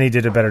yes, Annie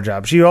did a better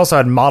job. She also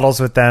had models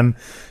with them.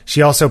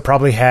 She also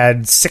probably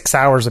had 6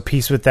 hours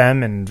apiece with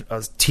them and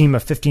a team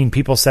of 15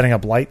 people setting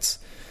up lights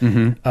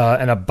and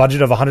a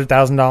budget of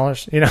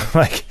 $100,000. You know,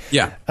 like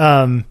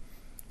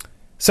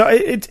So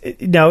it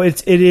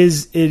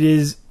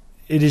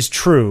is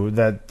true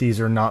that these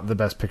are not the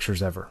best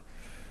pictures ever.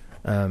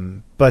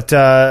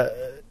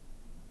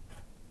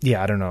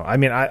 Yeah, I don't know. I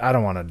mean, I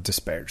don't want to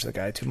disparage the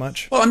guy too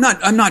much. Well,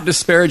 I'm not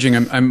disparaging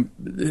I'm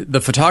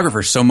the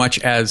photographer so much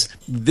as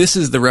this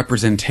is the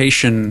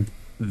representation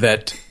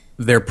that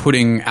they're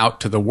putting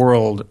out to the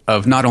world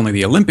of not only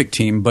the Olympic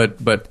team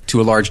but to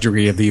a large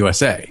degree of the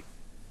USA.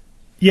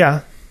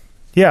 Yeah,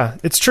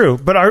 it's true.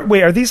 But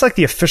are these like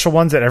the official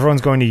ones that everyone's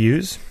going to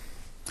use?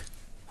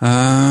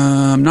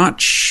 I'm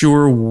not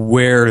sure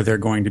where they're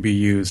going to be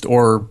used,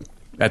 or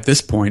at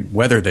this point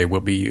whether they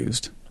will be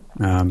used.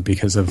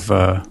 Because of,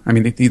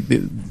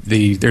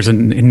 there's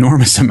an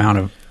enormous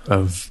amount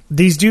of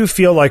these do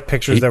feel like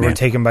pictures that were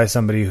taken by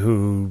somebody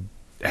who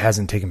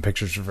hasn't taken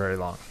pictures for very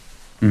long,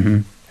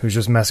 who's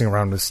just messing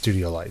around with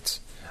studio lights.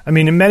 I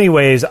mean, in many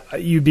ways,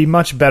 you'd be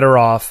much better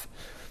off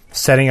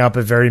setting up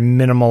a very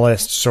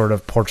minimalist sort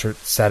of portrait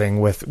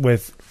setting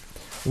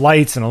with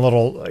lights and a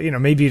little,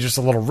 maybe just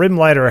a little rim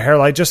light or a hair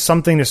light, just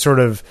something to sort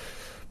of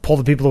pull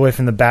the people away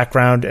from the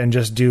background and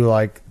just do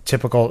like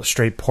typical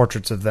straight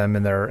portraits of them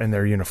in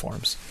their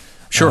uniforms.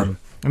 Sure.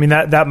 I mean,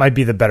 that might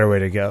be the better way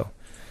to go.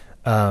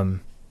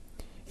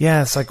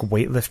 It's like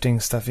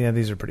weightlifting stuff. Yeah,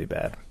 these are pretty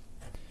bad.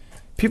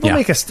 People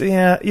make us.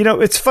 Yeah,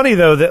 it's funny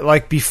though that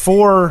like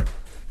before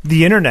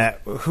the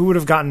internet, who would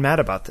have gotten mad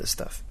about this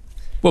stuff?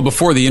 Well,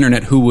 before the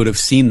internet, who would have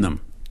seen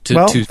them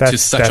to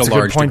such a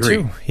large degree?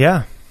 Too.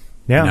 Yeah.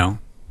 You know?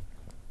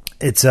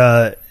 It's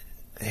this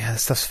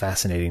stuff's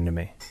fascinating to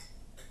me.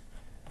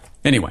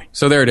 Anyway,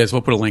 so there it is.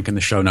 We'll put a link in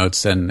the show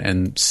notes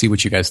and see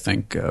what you guys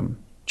think.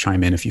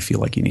 Chime in if you feel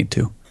like you need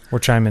to. We're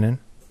chiming in.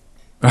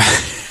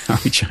 Are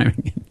we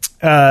chiming in?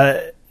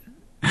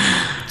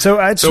 So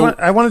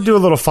I want to do a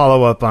little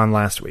follow up on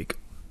last week.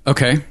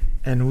 Okay.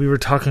 And we were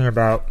talking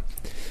about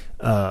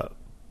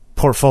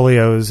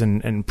portfolios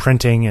and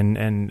printing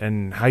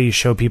and how you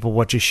show people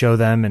what you show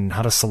them and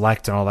how to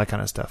select and all that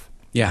kind of stuff.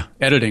 Yeah,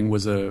 editing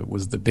was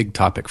the big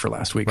topic for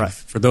last week. Right.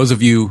 For those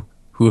of you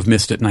who have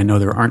missed it, and I know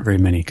there aren't very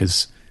many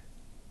because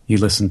you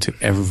listen to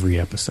every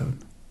episode.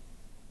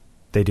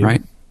 They do,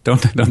 right?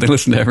 Don't they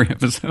listen to every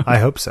episode? I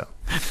hope so.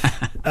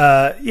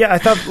 I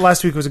thought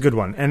last week was a good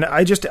one, and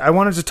I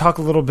wanted to talk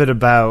a little bit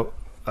about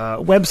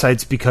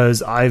websites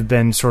because I've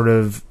been sort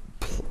of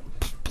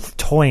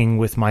toying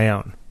with my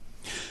own.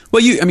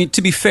 Well,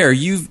 to be fair,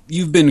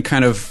 you've been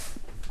kind of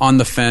on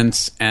the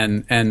fence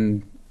and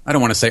I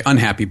don't want to say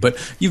unhappy, but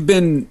you've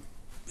been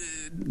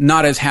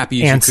not as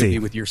happy as you could be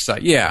with your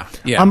site. Yeah.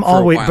 I'm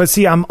always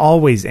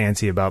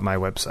antsy about my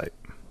website.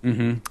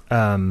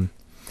 Mm-hmm.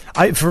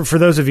 For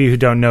those of you who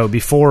don't know,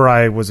 before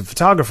I was a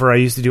photographer, I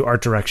used to do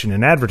art direction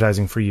and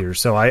advertising for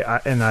years. So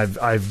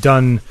I've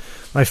done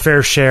my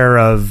fair share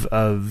of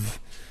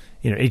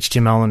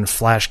HTML and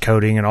Flash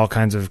coding and all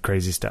kinds of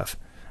crazy stuff.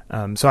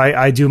 So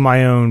I make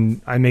my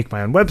own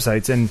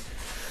websites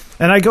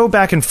and I go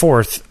back and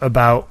forth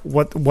about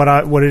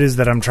what it is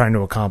that I'm trying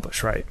to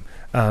accomplish. Right.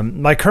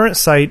 My current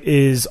site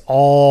is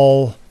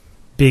all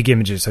big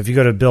images. So if you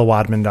go to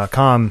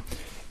billwadman.com,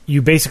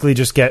 you basically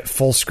just get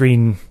full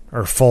screen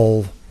or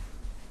full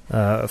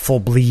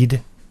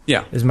bleed.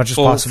 Yeah. As much as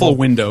possible. Full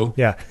window.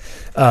 Yeah.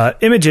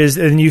 Images,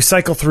 and you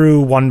cycle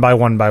through one by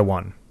one by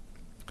one,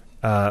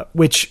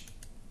 which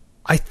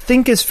I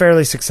think is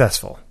fairly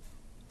successful.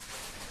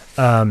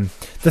 The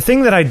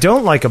thing that I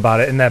don't like about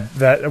it and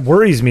that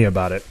worries me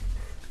about it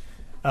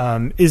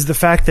is the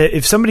fact that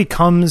if somebody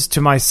comes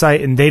to my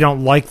site and they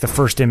don't like the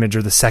first image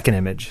or the second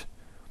image,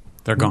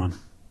 they're gone.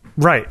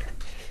 Right.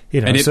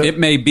 And it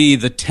may be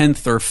the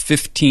 10th or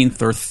 15th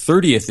or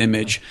 30th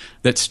image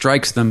that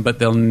strikes them, but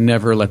they'll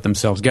never let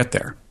themselves get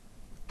there.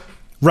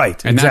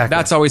 Right, and exactly.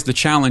 That's always the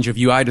challenge of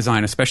UI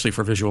design, especially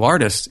for visual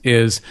artists,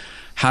 is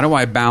how do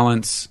I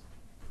balance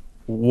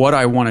what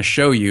I want to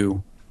show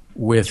you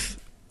with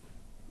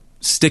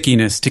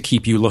stickiness to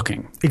keep you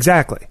looking?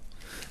 Exactly.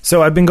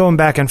 So I've been going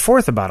back and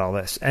forth about all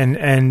this.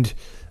 And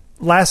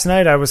last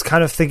night I was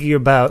kind of thinking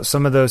about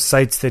some of those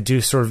sites that do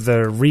sort of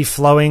the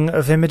reflowing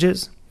of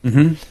images.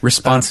 Mm-hmm.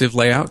 Responsive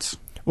layouts.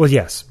 Well,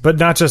 yes, but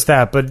not just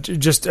that, but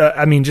just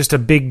a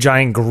big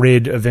giant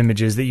grid of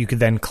images that you could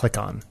then click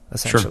on,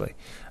 essentially.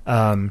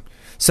 Sure.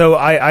 So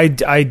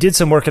I did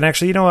some work, and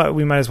actually, you know what?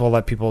 We might as well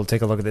let people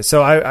take a look at this.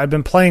 So I've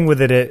been playing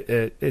with it.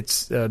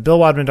 It's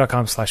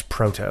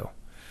billwadman.com/proto,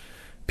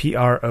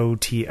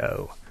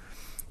 PROTO,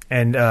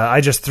 and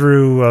I just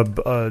threw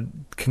a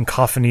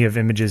cacophony of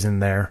images in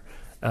there,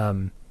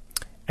 and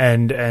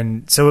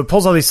so it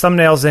pulls all these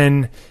thumbnails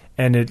in.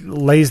 And it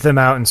lays them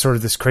out in sort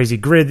of this crazy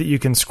grid that you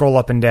can scroll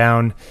up and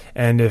down.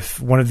 And if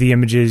one of the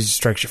images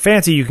strikes your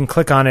fancy, you can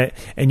click on it,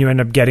 and you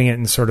end up getting it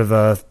in sort of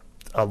a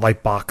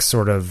light box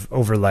sort of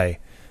overlay,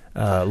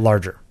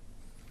 larger.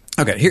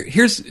 Okay,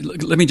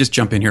 let me just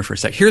jump in here for a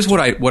sec. Here's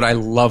what I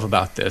love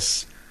about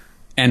this,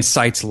 and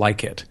sites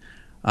like it.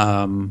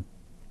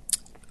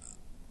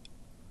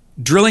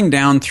 Drilling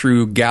down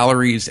through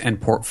galleries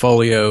and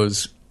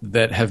portfolios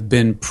that have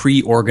been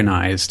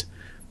pre-organized.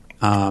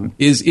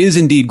 Is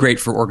indeed great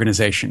for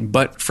organization.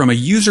 But from a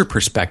user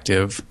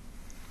perspective,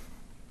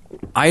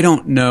 I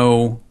don't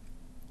know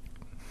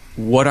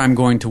what I'm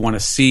going to want to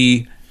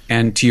see.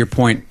 And to your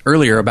point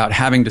earlier about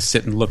having to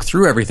sit and look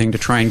through everything to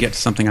try and get to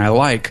something I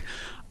like,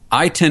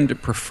 I tend to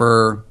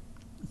prefer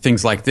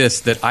things like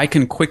this that I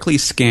can quickly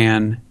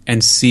scan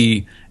and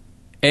see,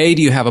 A,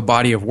 do you have a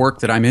body of work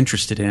that I'm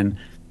interested in?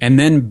 And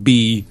then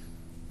B,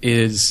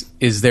 is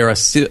there a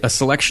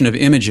selection of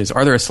images?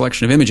 Are there a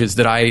selection of images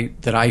that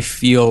I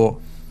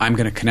feel I'm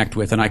going to connect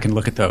with, and I can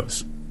look at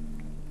those?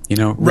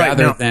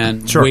 Rather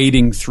than sure.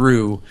 wading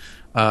through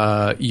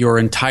your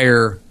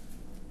entire.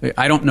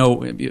 I don't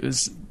know.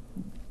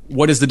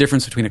 What is the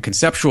difference between a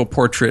conceptual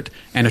portrait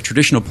and a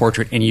traditional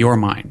portrait in your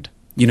mind?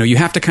 You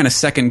have to kind of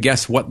second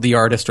guess what the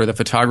artist or the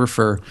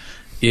photographer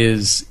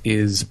is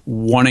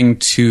wanting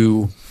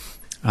to.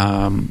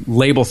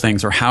 Label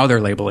things or how they're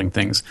labeling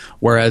things,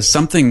 whereas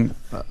something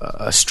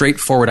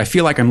straightforward, I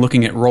feel like I'm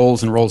looking at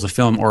rolls and rolls of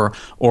film or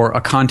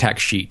a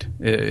contact sheet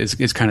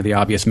is kind of the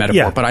obvious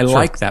metaphor, but I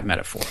like that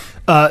metaphor.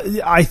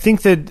 I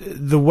think that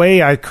the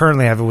way I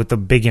currently have it with the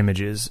big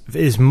images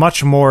is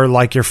much more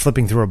like you're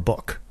flipping through a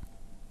book,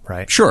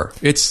 right? Sure,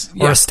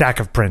 or a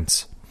stack of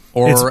prints,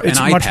 or it's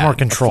an much iPad, more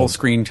controlled, a full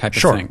screen type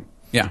sure. of thing.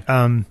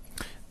 Yeah.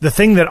 The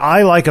thing that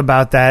I like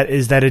about that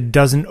is that it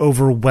doesn't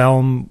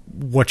overwhelm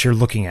what you're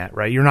looking at,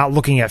 right? You're not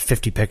looking at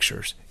 50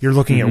 pictures. You're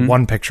looking at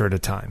one picture at a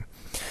time.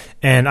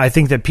 And I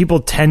think that people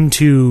tend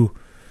to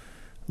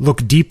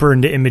look deeper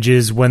into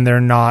images when they're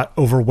not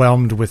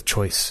overwhelmed with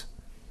choice.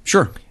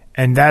 Sure.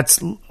 And that's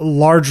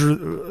most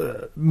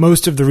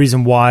of the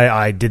reason why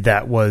I did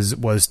that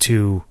was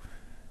to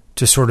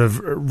sort of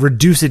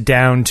reduce it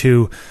down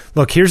to,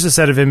 look, here's a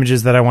set of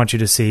images that I want you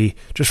to see.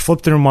 Just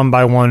flip through them one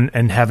by one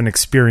and have an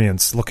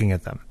experience looking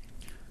at them.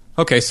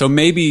 Okay, so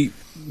maybe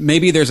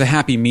there's a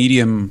happy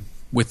medium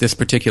with this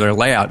particular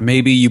layout.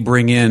 Maybe you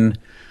bring in,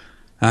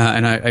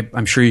 and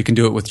I'm sure you can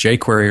do it with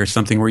jQuery or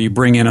something, where you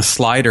bring in a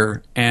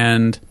slider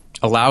and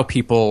allow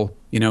people,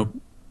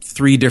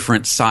 3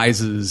 different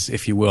sizes,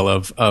 if you will,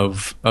 of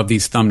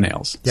these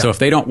thumbnails. Yeah. So if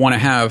they don't want to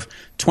have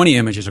 20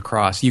 images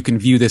across, you can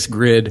view this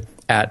grid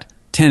at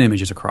 10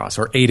 images across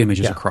or 8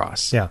 images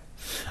across. Yeah.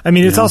 I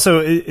mean, it's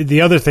also,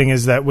 the other thing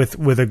is that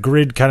with a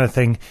grid kind of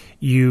thing,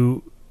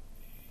 you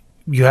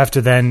have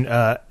to then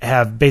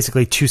have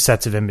basically 2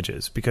 sets of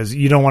images, because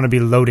you don't want to be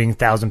loading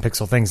 1,000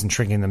 pixel things and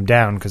shrinking them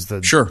down.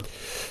 Sure.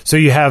 So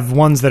you have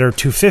ones that are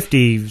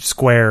 250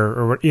 square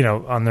or,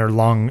 on their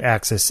long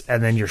axis,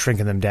 and then you're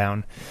shrinking them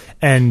down.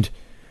 And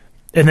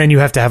then you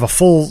have to have a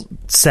full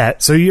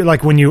set. So you,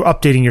 like when you're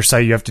updating your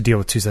site, you have to deal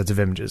with 2 sets of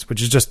images,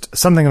 which is just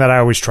something that I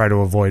always try to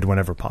avoid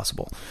whenever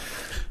possible.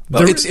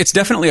 Well, it's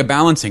definitely a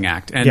balancing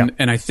act. And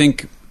I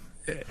think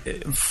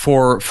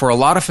for a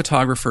lot of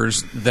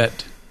photographers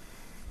that,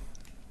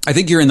 I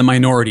think you're in the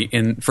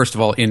minority first of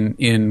all,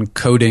 in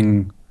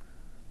coding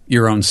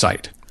your own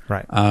site.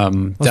 Right. Most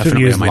people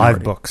definitely use a minority.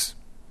 live books.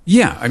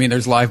 Yeah, I mean,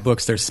 there's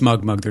LiveBooks, there's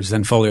SmugMug, there's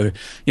Zenfolio,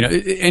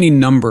 any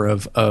number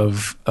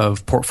of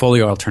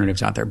portfolio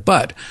alternatives out there.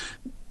 But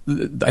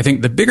I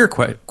think the bigger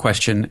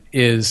question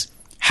is,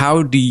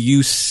 how do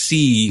you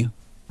see,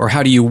 or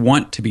how do you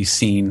want to be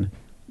seen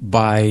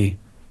by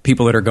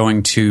people that are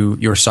going to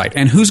your site,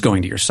 and who's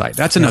going to your site?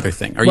 That's another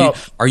thing.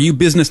 Are you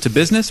business to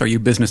business? Are you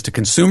business to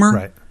consumer?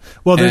 Right.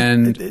 Well,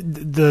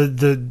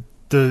 the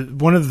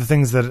one of the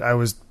things that I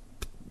was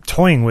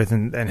toying with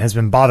and has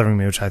been bothering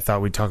me, which I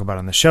thought we'd talk about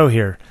on the show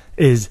here,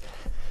 is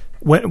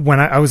when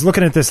I was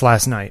looking at this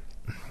last night,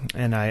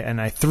 and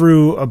I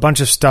threw a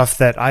bunch of stuff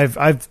that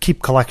I've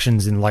keep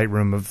collections in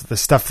Lightroom of the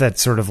stuff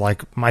that's sort of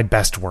like my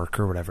best work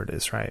or whatever it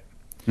is, right?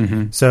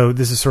 Mm-hmm. So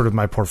this is sort of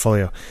my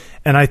portfolio,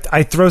 and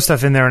I throw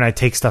stuff in there and I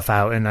take stuff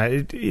out, and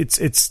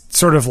it's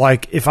sort of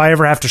like, if I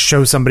ever have to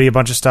show somebody a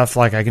bunch of stuff,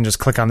 like I can just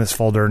click on this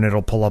folder and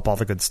it'll pull up all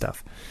the good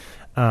stuff.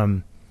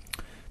 The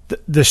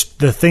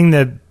thing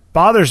that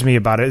bothers me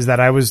about it is that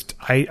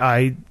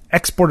I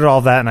exported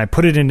all that and I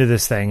put it into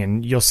this thing,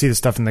 and you'll see the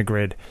stuff in the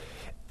grid.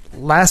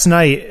 Last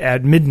night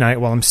at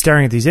midnight, while I'm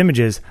staring at these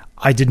images,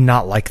 I did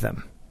not like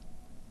them.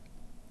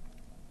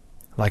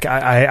 Like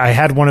I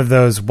had one of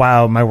those,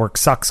 wow, my work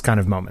sucks kind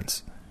of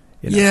moments.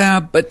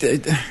 Yeah, but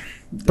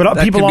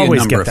people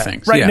always get that,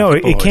 things. Right? Yeah, No,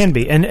 it can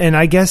be, and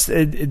I guess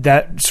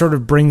that sort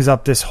of brings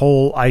up this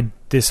whole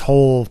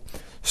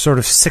sort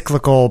of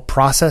cyclical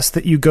process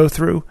that you go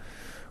through,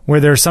 where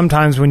there are some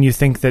times when you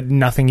think that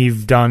nothing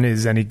you've done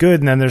is any good,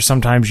 and then there's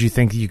sometimes you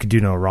think that you could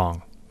do no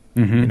wrong.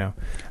 Mm-hmm.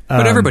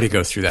 But everybody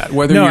goes through that,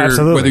 whether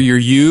you're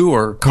you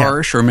or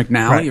Karsh or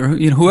McNally or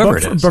whoever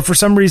it is. But for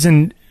some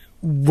reason,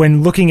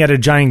 when looking at a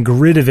giant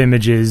grid of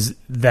images,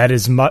 that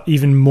is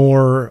even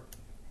more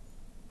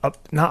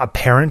not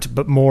apparent,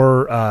 but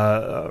more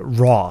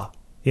raw.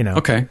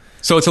 Okay,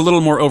 so it's a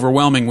little more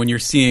overwhelming when you're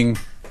seeing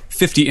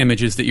 50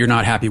 images that you're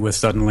not happy with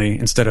suddenly,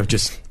 instead of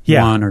just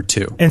 1 or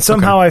 2. And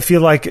somehow I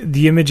feel like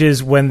the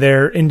images, when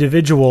they're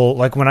individual,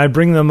 like when I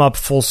bring them up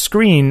full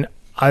screen,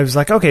 I was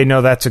like, okay,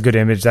 no, that's a good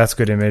image. That's a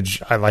good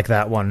image. I like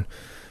that one.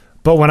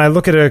 But when I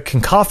look at a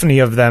cacophony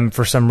of them,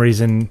 for some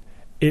reason,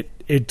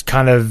 it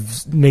kind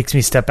of makes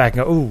me step back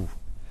and go, ooh,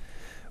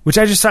 which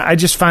I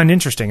just find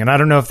interesting. And I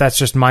don't know if that's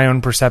just my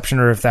own perception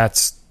or if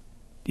that's,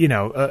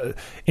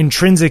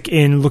 intrinsic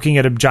in looking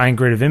at a giant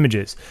grid of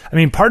images. I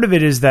mean, part of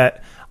it is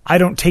that I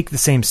don't take the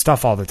same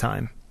stuff all the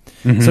time.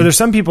 Mm-hmm. So there's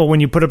some people, when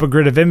you put up a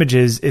grid of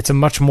images, it's a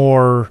much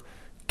more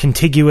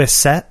contiguous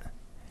set.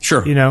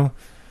 Sure.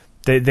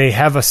 They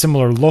have a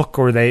similar look,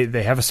 or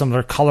they have a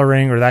similar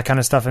coloring or that kind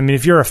of stuff. I mean,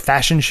 if you're a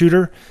fashion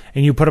shooter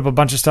and you put up a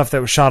bunch of stuff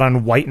that was shot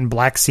on white and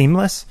black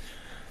seamless,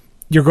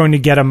 you're going to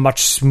get a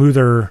much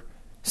smoother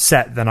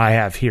set than I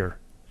have here.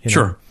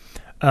 Sure.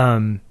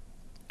 And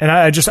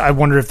I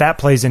wonder if that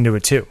plays into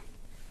it too.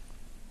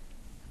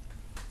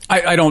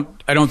 I don't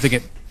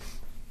think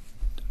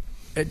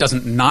it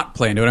doesn't not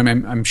play into it. I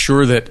mean, I'm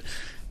sure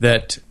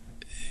that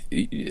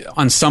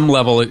on some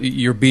level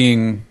you're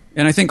being,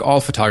 and I think all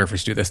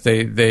photographers do this.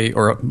 They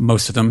or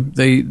most of them,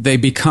 they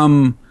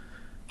become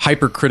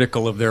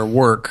hypercritical of their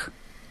work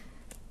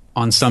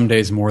on some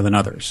days more than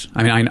others.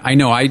 I mean, I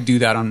know I do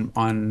that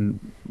on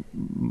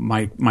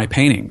my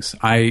paintings.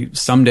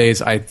 Some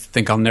days I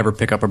think I'll never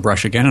pick up a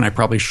brush again, and I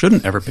probably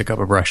shouldn't ever pick up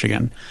a brush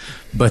again.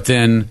 But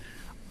then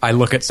I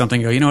look at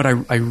something and go, you know what,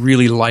 I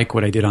really like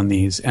what I did on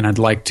these, and I'd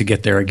like to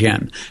get there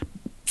again.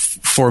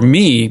 For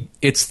me,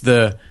 it's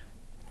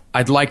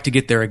I'd like to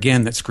get there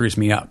again that screws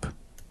me up.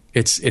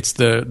 It's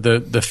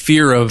the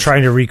fear of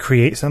Trying to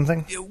recreate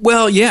something.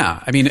 well,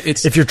 yeah. I mean,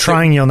 it's If you're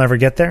trying, you'll never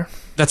get there.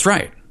 that's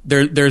right.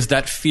 There's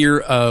that fear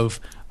of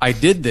I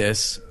did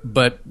this,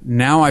 but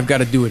now I've got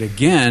to do it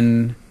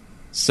again.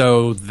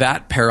 So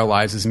that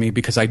paralyzes me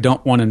because I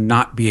don't want to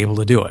not be able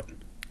to do it.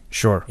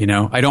 Sure. You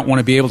know, I don't want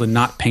to be able to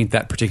not paint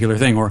that particular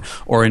thing,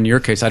 or in your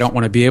case, I don't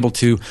want to be able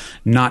to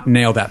not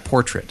nail that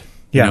portrait.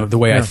 Yeah. You know, the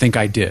way I Yeah. think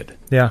I did.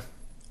 Yeah.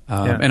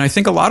 And I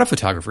think a lot of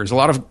photographers, a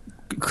lot of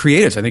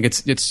creatives, I think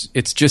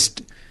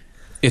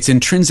it's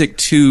intrinsic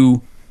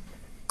to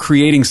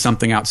creating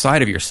something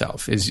outside of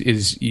yourself.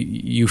 Is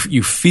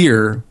you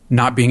fear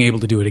not being able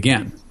to do it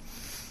again.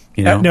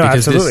 You know, No,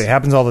 because absolutely. It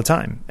happens all the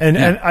time.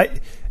 And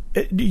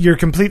you're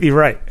completely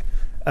right.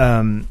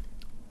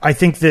 I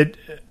think that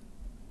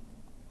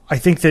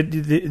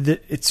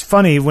it's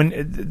funny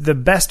when the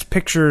best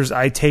pictures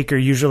I take are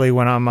usually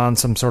when I'm on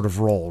some sort of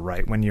roll,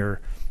 right? When you're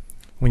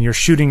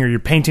shooting or you're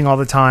painting all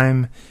the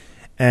time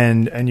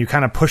and you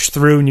kind of push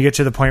through and you get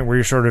to the point where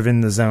you're sort of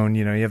in the zone,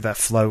 you know, you have that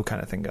flow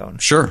kind of thing going.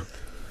 Sure.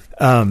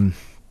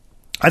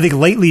 I think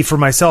lately for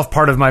myself,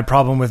 part of my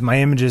problem with my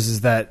images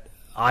is that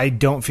I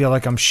don't feel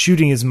like I'm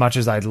shooting as much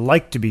as I'd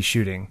like to be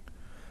shooting.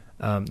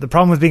 The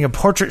problem with being a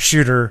portrait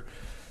shooter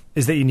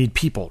is that you need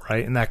people,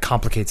 right? And that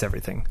complicates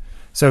everything.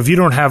 So if you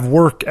don't have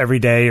work every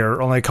day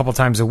or only a couple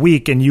times a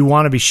week and you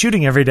want to be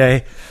shooting every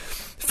day,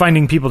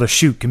 finding people to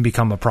shoot can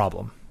become a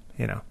problem,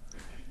 you know?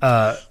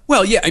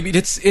 Well, yeah, I mean,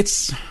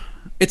 it's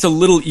a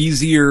little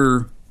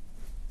easier,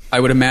 I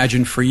would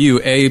imagine, for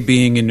you,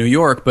 being in New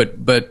York,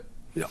 but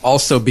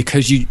also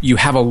because you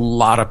have a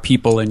lot of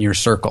people in your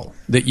circle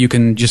that you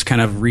can just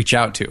kind of reach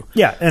out to.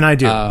 Yeah, and I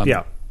do,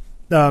 yeah.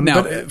 Now,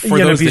 but for you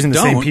end those up using that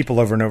the same don't- people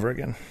over and over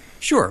again.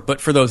 Sure,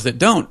 but for those that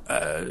don't,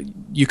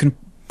 you can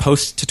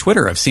post to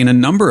Twitter. I've seen a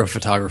number of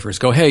photographers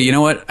go, "Hey, you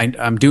know what?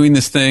 I'm doing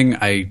this thing.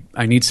 I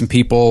need some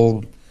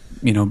people.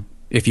 You know,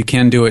 if you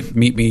can do it,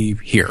 meet me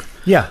here."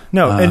 Yeah,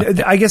 no,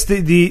 and I guess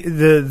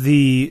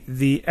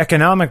the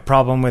economic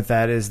problem with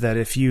that is that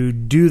if you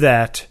do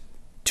that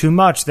too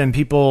much, then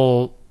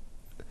people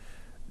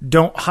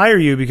don't hire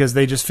you because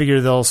they just figure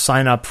they'll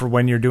sign up for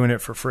when you're doing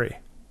it for free.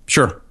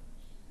 Sure.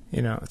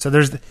 You know, so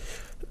there's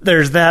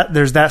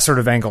that sort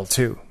of angle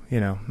too. You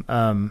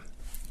know,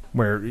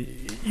 where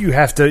you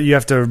have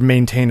to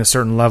maintain a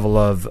certain level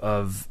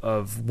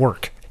of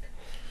work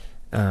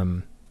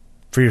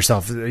for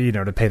yourself, you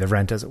know, to pay the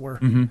rent, as it were.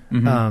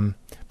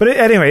 But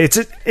anyway,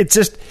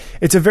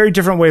 it's a very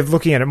different way of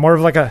looking at it, more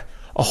of like a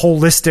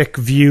holistic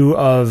view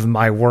of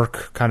my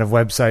work kind of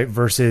website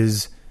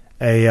versus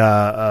a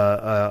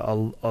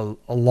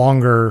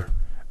longer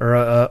or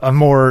a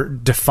more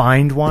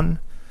defined one.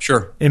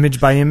 Sure. Image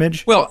by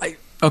image. Well,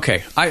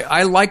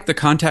 I like the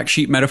contact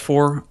sheet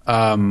metaphor,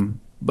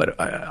 but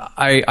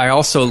I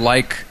also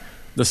like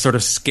the sort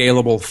of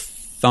scalable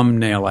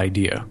thumbnail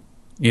idea,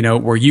 you know,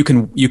 where you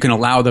can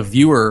allow the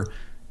viewer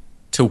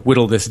to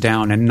whittle this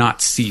down and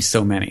not see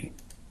so many.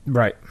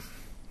 Right.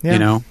 Yeah. You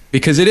know,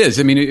 because it is.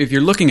 I mean, if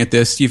you're looking at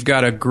this, you've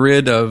got a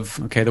grid of,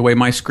 okay, the way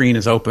my screen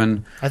is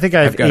open. I think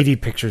I have 80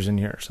 pictures in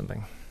here or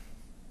something.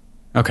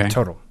 Okay.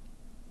 Total.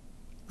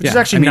 Which is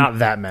actually not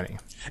that many.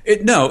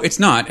 No, it's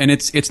not. And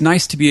it's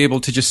nice to be able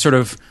to just sort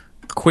of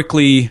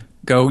quickly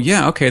go,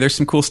 yeah, okay, there's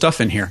some cool stuff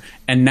in here.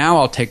 And now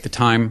I'll take the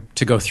time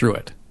to go through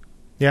it.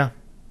 Yeah.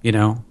 You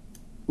know,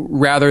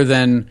 rather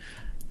than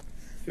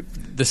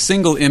the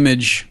single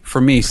image, for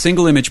me,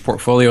 single image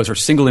portfolios, or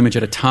single image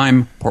at a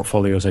time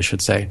portfolios, I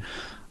should say.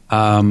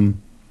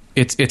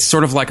 It's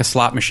sort of like a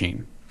slot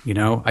machine. You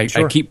know, I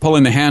keep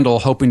pulling the handle,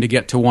 hoping to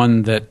get to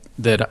one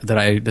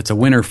that's a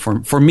winner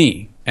for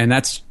me. And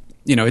that's,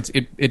 you know,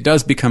 it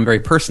does become very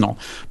personal.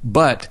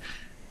 But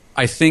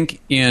I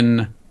think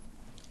in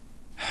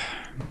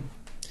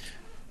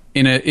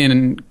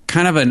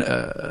kind of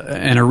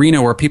an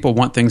arena where people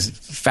want things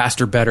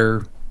faster,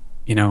 better,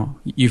 you know,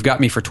 you've got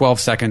me for 12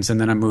 seconds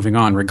and then I'm moving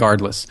on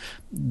regardless.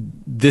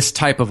 This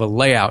type of a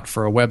layout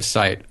for a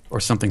website or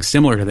something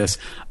similar to this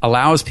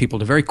allows people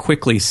to very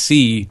quickly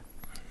see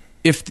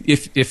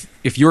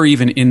if you're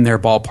even in their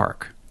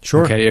ballpark.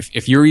 Sure. Okay.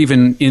 If you're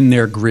even in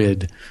their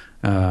grid,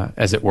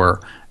 as it were,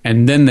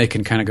 and then they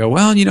can kind of go,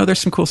 well, you know, there's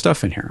some cool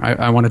stuff in here.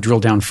 I want to drill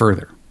down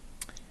further.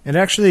 It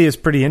actually is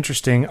pretty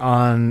interesting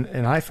on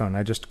an iPhone.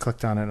 I just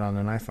clicked on it on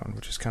an iPhone,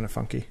 which is kind of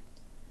funky.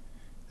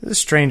 It's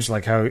strange,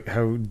 like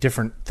how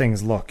different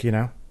things look, you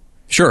know?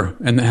 Sure,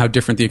 and how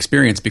different the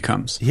experience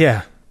becomes.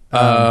 Yeah.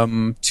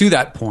 To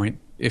that point,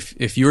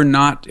 if your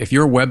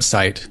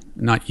website,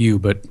 not you,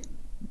 but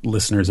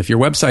listeners, if your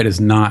website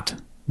is not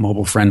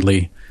mobile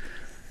friendly,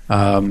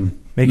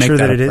 make sure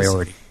that it is.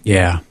 Priority.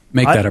 Yeah,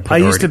 make that a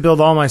priority. I used to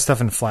build all my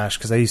stuff in Flash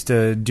because I used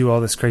to do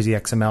all this crazy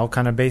XML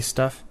kind of base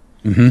stuff.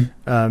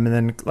 Mm-hmm. And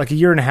then like a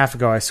year and a half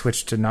ago, I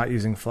switched to not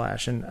using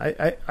Flash, and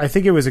I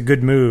think it was a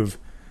good move.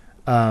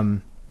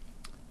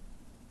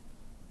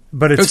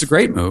 But it's a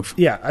great move.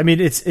 Yeah, I mean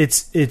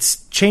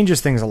it's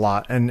changes things a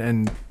lot,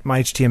 and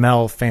my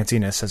HTML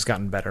fanciness has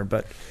gotten better.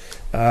 But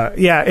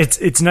yeah,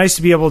 it's nice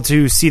to be able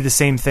to see the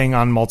same thing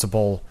on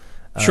multiple.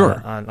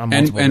 Sure, on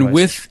multiple and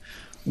devices.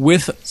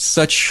 with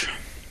such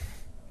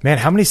Man,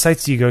 how many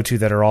sites do you go to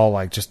that are all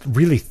like just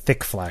really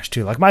thick Flash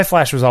too? Like my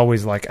Flash was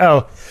always like,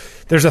 oh,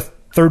 there's a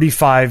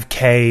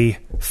 35K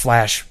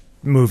Flash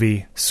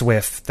movie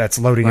Swift that's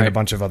loading in a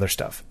bunch of other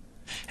stuff.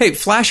 Hey,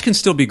 Flash can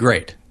still be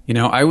great. You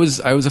know, I was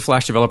a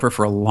Flash developer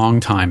for a long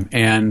time,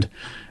 and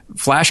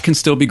Flash can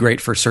still be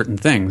great for certain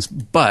things,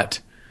 but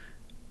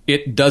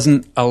it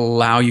doesn't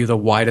allow you the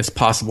widest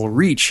possible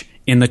reach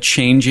in the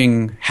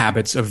changing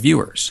habits of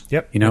viewers.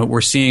 Yep. You know,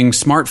 we're seeing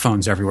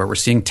smartphones everywhere. We're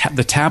seeing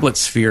the tablet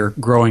sphere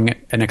growing at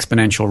an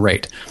exponential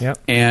rate. Yep.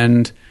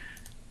 And,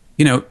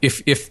 you know,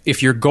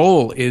 if your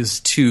goal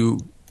is to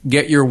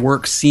get your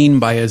work seen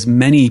by as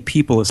many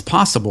people as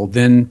possible,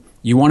 then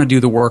you want to do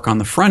the work on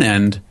the front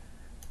end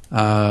or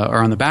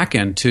on the back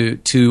end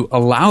to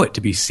allow it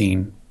to be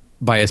seen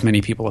by as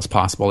many people as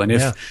possible. And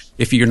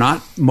if you're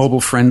not mobile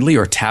friendly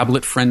or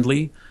tablet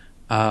friendly,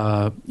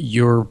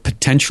 you're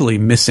potentially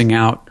missing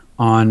out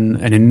on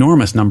an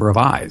enormous number of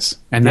eyes,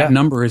 and that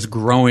number is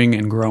growing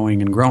and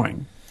growing and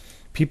growing.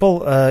 People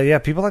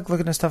like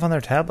looking at stuff on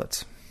their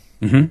tablets.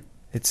 Mm-hmm.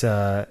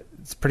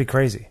 It's pretty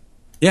crazy.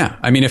 Yeah,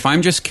 I mean, if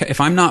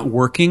I'm not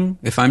working,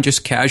 if I'm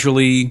just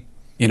casually,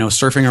 you know,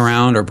 surfing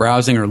around or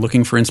browsing or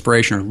looking for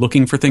inspiration or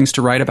looking for things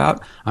to write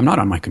about, I'm not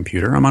on my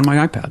computer. I'm on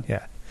my iPad.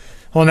 Yeah.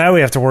 Well, now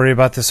we have to worry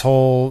about this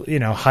whole, you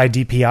know, high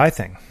DPI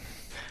thing.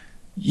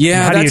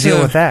 Yeah, how do you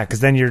deal with that? Because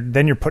then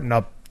you're putting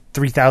up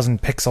 3,000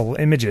 pixel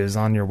images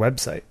on your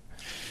website.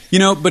 You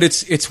know, but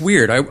it's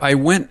weird. I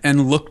went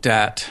and looked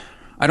at.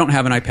 I don't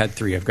have an iPad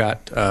 3. I've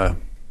got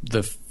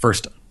the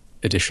first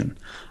edition,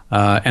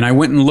 and I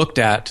went and looked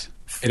at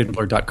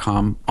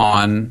fadedblur.com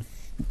on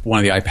one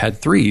of the iPad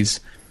 3s,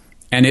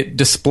 and it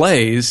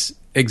displays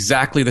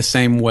exactly the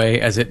same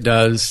way as it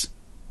does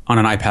on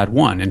an iPad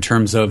 1 in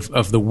terms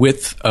of the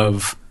width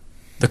of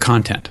the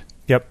content.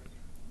 Yep.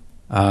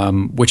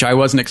 Which I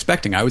wasn't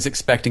expecting. I was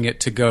expecting it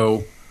to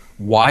go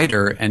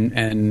wider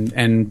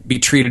and be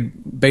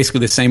treated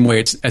basically the same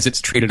way as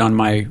it's treated on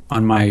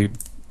my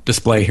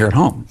display here at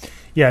home.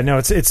 Yeah, no,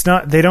 it's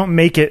not. They don't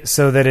make it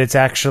so that it's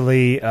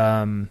actually.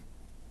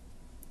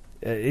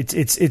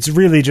 It's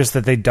really just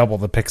that they double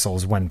the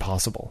pixels when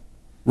possible.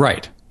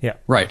 Right. Yeah.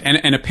 Right.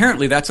 And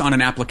apparently that's on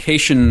an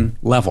application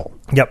level.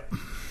 Yep.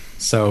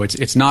 So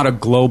it's not a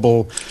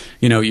global.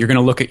 You know, you're going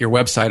to look at your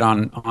website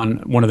on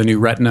one of the new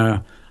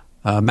Retina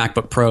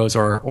MacBook Pros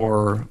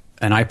or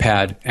an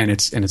iPad, and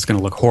it's going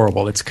to look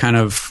horrible. It's kind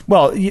of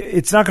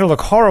it's not going to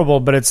look horrible,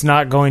 but it's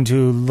not going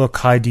to look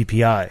high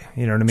DPI.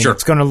 You know what I mean? Sure.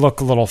 It's going to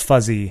look a little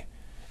fuzzy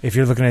if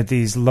you're looking at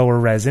these lower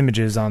res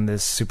images on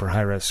this super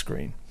high res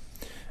screen.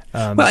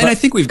 And I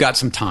think we've got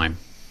some time.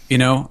 You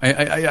know,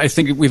 I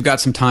think we've got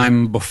some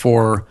time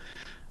before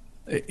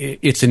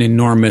it's an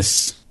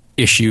enormous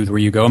issue where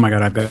you go, oh my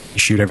God, I've got to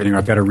shoot everything, or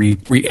I've got to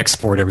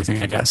re-export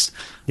everything, I guess.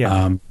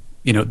 Yeah.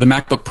 You know, the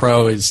MacBook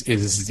Pro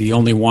is the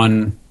only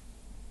one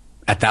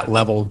at that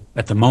level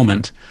at the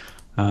moment.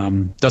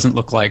 Doesn't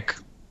look like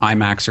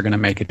iMacs are going to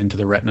make it into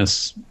the Retina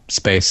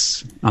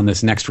space on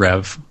this next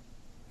rev.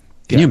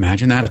 Can you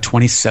imagine that? A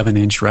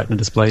 27-inch Retina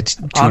display?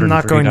 I'm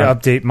not going to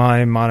update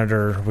my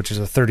monitor, which is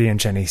a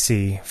 30-inch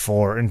NEC,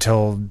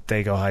 until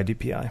they go high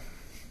DPI.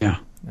 Yeah.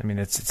 I mean,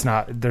 it's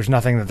not. There's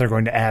nothing that they're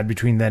going to add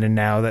between then and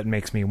now that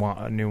makes me want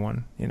a new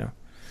one. You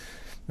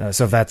know.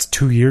 So if that's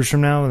 2 years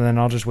from now, then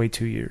I'll just wait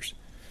 2 years.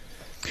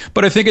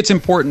 But I think it's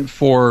important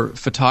for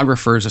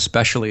photographers,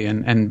 especially,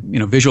 and you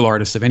know, visual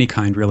artists of any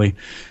kind, really,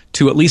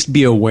 to at least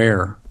be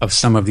aware of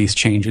some of these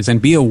changes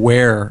and be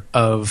aware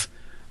of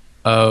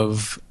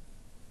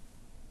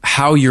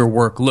how your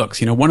work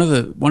looks. You know, one of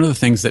the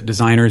things that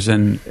designers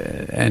and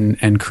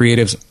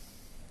creatives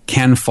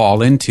can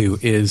fall into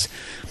is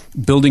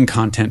building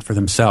content for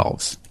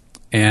themselves.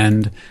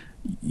 And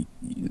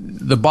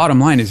the bottom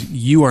line is,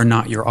 you are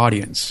not your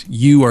audience.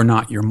 You are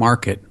not your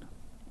market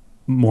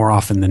more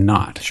often than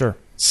not. Sure.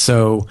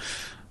 So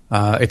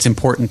it's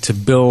important to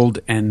build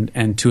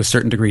and to a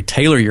certain degree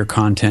tailor your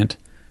content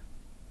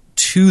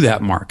to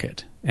that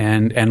market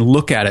and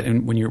look at it.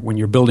 And when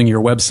you're building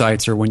your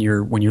websites or when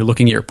you're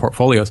looking at your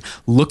portfolios,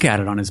 look at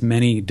it on as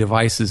many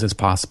devices as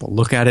possible.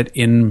 Look at it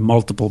in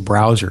multiple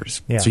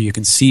browsers so you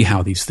can see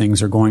how these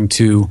things are going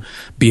to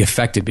be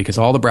affected, because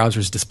all the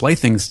browsers display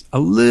things a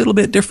little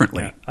bit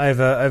differently. Yeah. I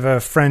have a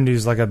friend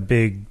who's like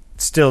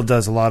still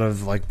does a lot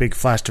of like big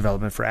Flash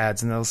development for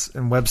ads and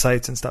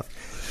websites and stuff.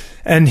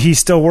 And he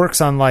still works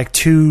on like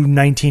two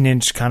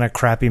 19-inch kind of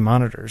crappy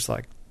monitors,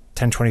 like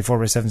 1024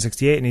 by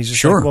 768. And he's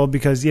just like, well,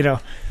 because, you know,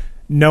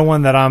 no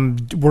one that I'm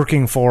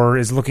working for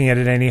is looking at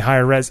it any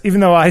higher res.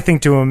 Even though I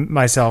think to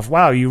myself,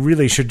 wow, you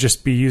really should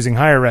just be using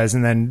higher res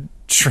and then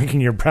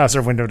shrinking your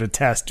browser window to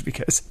test,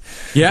 because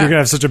you're going to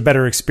have such a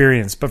better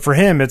experience. But for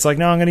him, it's like,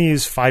 no, I'm going to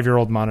use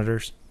 5-year-old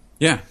monitors.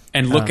 Yeah,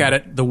 and look at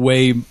it the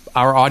way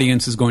our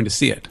audience is going to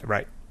see it.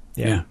 Right.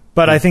 Yeah.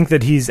 But I think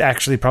that he's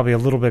actually probably a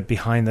little bit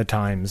behind the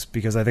times,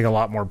 because I think a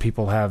lot more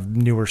people have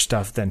newer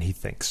stuff than he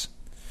thinks.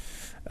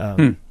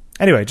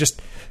 Anyway,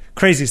 just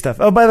crazy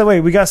stuff. Oh, by the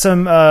way, we got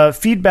some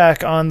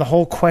feedback on the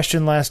whole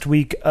question last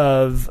week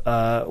of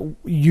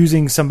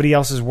using somebody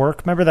else's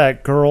work. Remember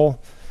that girl?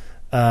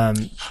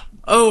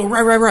 Oh,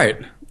 right.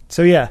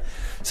 So yeah.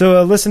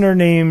 So a listener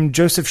named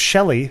Joseph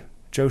Shelley,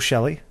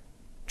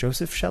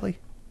 Joseph Shelley?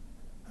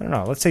 I don't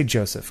know. Let's say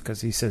Joseph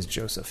because he says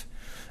Joseph.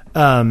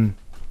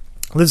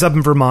 Lives up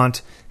in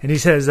Vermont, and he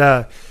says,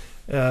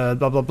 blah,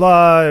 blah,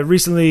 blah.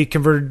 Recently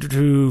converted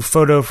to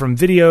photo from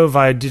video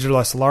via digital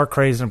SLR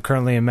craze, and I'm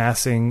currently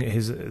amassing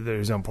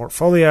his own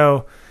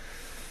portfolio.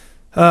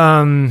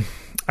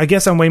 I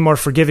guess I'm way more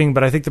forgiving,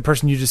 but I think the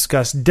person you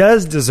discussed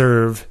does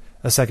deserve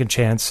a second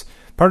chance.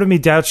 Part of me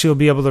doubts she'll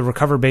be able to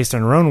recover based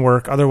on her own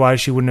work.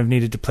 Otherwise, she wouldn't have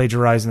needed to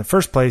plagiarize in the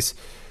first place.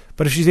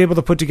 But if she's able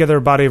to put together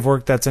a body of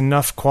work that's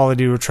enough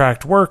quality to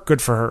retract work,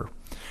 good for her.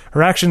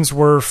 Her actions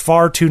were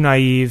far too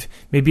naive,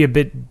 maybe a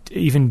bit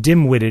even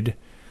dim-witted,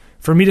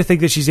 for me to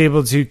think that she's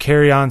able to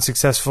carry on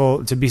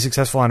to be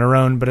successful on her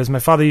own. But as my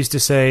father used to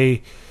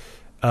say,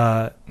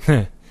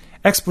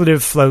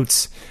 expletive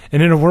floats,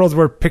 and in a world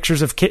where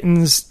pictures of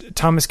kittens,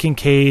 Thomas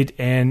Kincaid,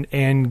 and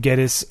Anne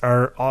Geddes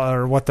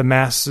are what the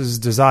masses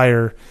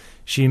desire,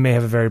 she may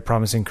have a very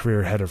promising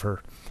career ahead of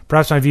her.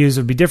 Perhaps my views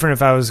would be different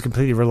if I was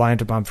completely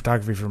reliant upon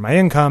photography for my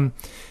income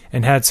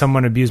and had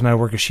someone abuse my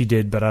work as she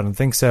did, but I don't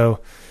think so.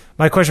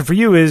 My question for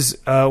you is,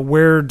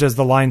 where does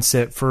the line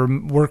sit for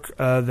work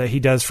that he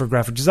does for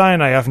graphic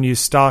design? I often use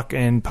stock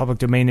and public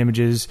domain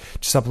images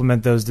to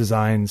supplement those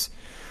designs.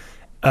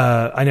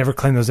 I never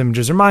claim those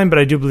images are mine, but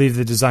I do believe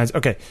the designs...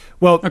 Okay,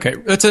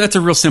 that's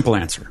a real simple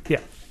answer. Yeah.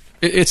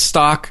 It's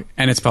stock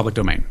and it's public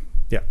domain.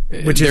 Yeah,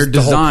 they're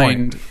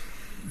designed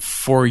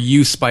for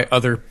use by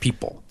other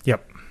people.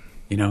 Yep.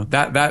 You know,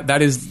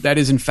 that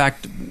is in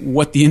fact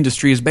what the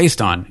industry is based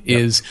on. Yep.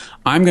 Is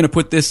I'm going to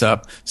put this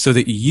up so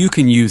that you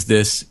can use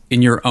this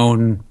in your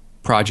own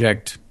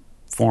project,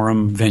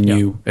 forum,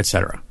 venue,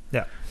 etc.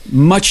 Yeah.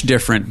 Much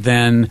different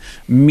than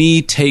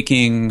me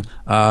taking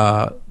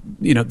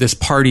this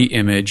party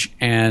image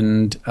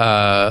and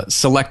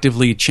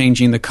selectively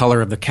changing the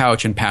color of the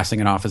couch and passing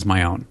it off as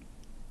my own.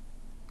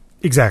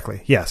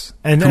 Exactly. Yes,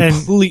 and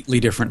completely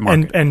different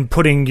market, and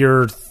putting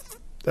your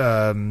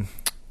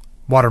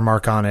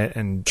watermark on it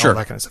and all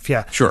that kind of stuff.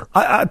 Yeah, sure.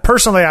 I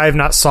personally, I have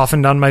not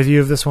softened on my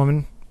view of this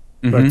woman,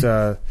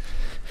 but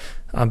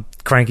I'm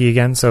cranky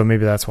again, so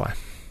maybe that's why.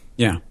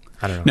 Yeah.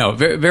 I don't know. No,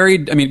 very,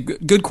 very. I mean,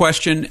 good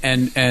question,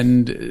 and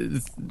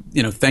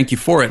thank you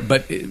for it.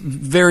 But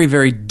very,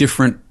 very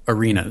different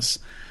arenas.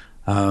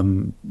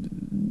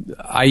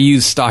 I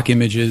use stock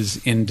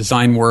images in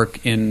design work.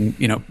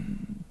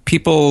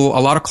 People.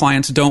 A lot of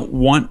clients don't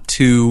want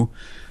to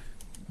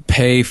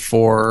pay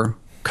for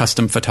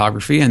custom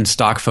photography, and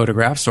stock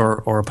photographs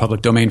or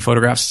public domain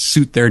photographs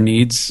suit their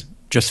needs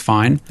just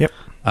fine. Yep.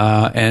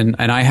 And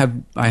I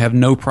have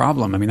no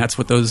problem. I mean, that's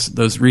what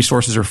those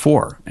resources are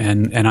for,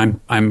 and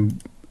I'm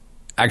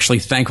actually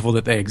thankful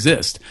that they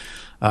exist.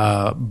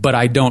 But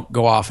I don't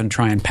go off and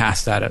try and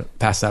pass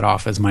that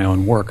off as my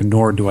own work,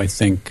 nor do I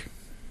think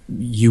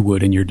you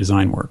would in your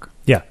design work.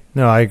 Yeah,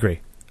 no, I agree.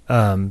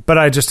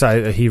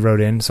 But he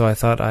wrote in, so I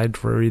thought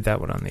I'd read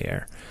that one on the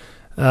air.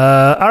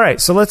 All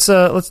right, so let's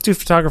do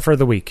photographer of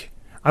the week.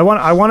 I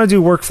want to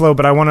do workflow,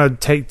 but I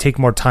want to take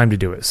more time to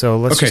do it. So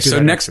let's just do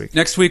that next week.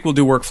 Next week we'll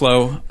do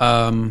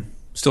workflow.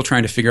 Still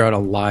trying to figure out a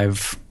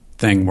live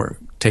thing where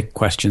take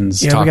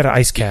questions. Yeah, we got an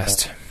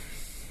IceCast.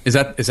 Is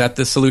that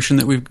the solution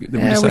that we've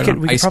decided on?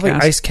 We could probably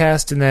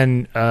IceCast, and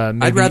then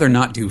maybe... I'd rather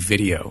not do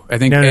video. I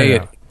think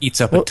it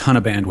eats up a ton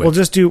of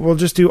bandwidth. We'll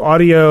just do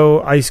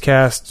audio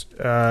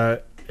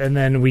IceCast, and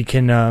then we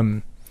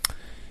can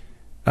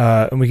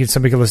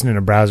somebody can listen in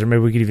a browser. Maybe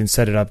we could even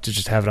set it up to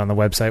just have it on the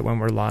website when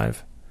we're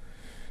live.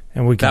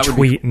 And we can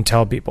tweet and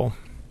tell people.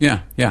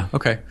 Yeah,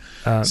 okay.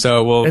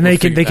 They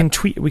can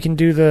tweet. We can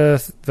do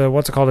the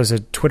what's it called as a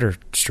Twitter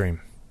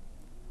stream.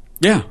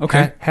 Yeah,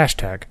 okay.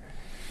 Hashtag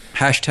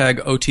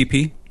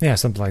OTP. Yeah,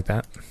 something like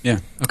that. Yeah,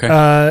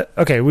 okay.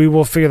 Okay, we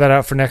will figure that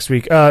out for next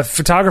week.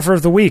 Photographer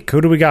of the week.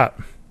 Who do we got?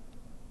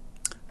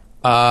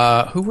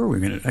 Who were we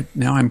going to?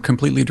 Now I'm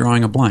completely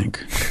drawing a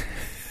blank.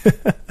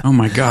 Oh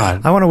my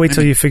God! I want to wait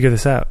till you figure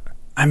this out.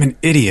 I'm an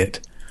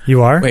idiot.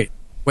 You are?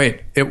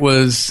 Wait. It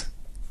was.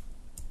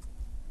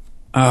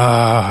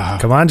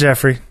 Come on,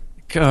 Jeffrey.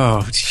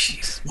 Oh,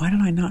 jeez. Why did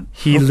I not?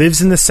 He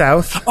lives in the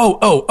South.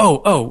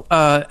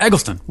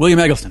 Eggleston. William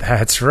Eggleston.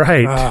 That's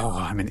right. Oh,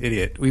 I'm an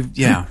idiot.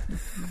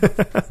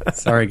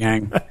 Sorry,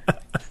 gang.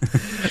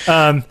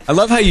 I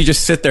love how you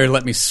just sit there and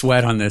let me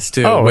sweat on this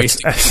too,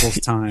 wasting people's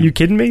time. You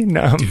kidding me?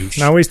 No,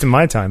 not wasting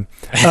my time.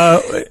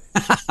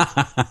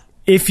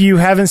 If you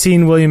haven't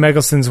seen William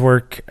Eggleston's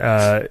work,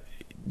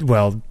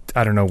 well,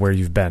 I don't know where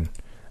you've been.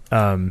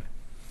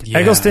 Yes.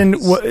 Eggleston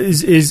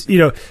is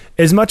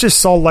as much as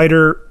Saul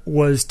Leiter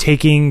was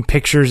taking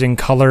pictures in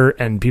color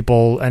and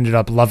people ended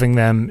up loving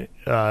them,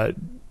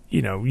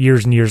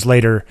 years and years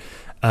later,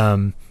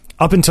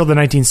 up until the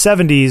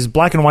 1970s,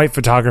 black and white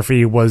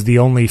photography was the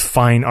only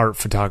fine art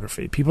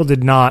photography. People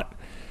did not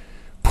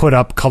put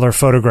up color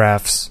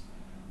photographs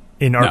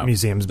in art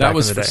museums back in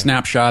the day. That was for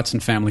snapshots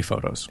and family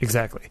photos.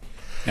 Exactly.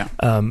 Yeah.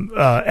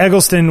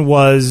 Eggleston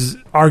was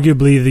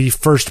arguably the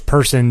first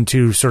person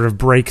to sort of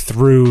break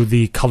through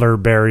the color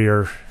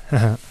barrier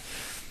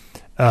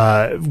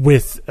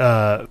with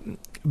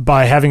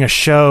by having a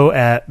show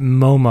at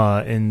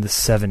MoMA in the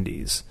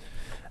 70s,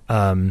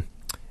 in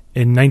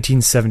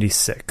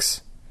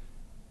 1976.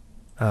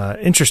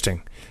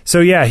 Interesting. So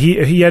yeah,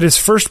 he had his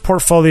first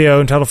portfolio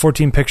entitled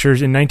 14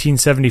 Pictures in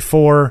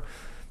 1974,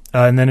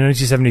 and then in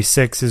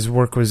 1976 his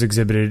work was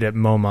exhibited at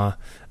MoMA.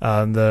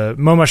 The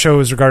MoMA show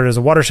was regarded as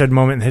a watershed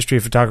moment in the history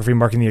of photography,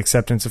 marking the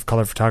acceptance of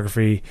color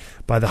photography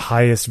by the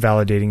highest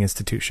validating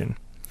institution.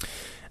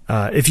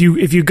 If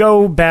you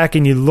go back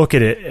and you look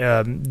at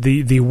it,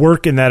 the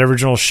work in that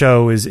original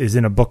show is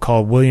in a book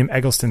called William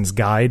Eggleston's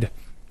Guide,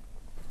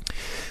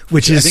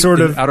 which is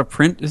sort of out of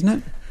print, isn't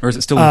it? Or is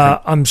it still in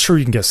print? I'm sure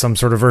you can get some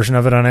sort of version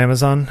of it on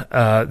Amazon.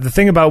 The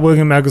thing about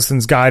William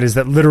Eggleston's Guide is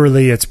that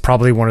literally it's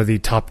probably one of the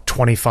top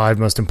 25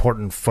 most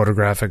important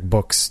photographic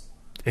books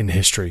in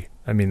history.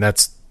 I mean,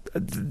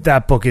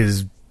 that book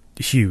is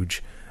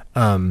huge.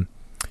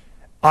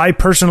 I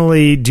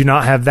personally do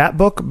not have that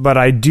book, but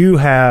I do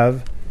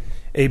have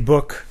a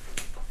book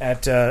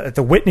at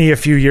the Whitney a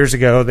few years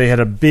ago. They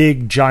had a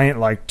big, giant,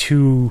 like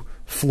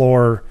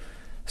 2-floor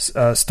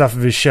stuff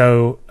of his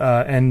show,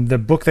 and the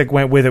book that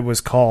went with it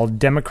was called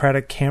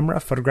Democratic Camera: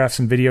 Photographs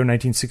and Video,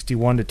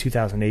 1961 to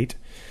 2008.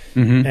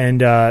 Mm-hmm.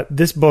 And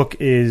this book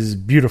is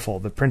beautiful.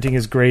 The printing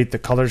is great. The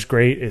color's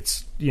great.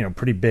 It's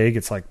pretty big.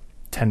 It's like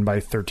 10 by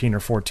 13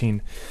 or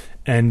 14,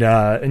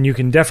 and you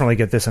can definitely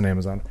get this on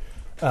Amazon.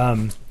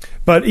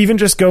 But even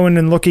just going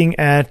and looking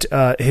at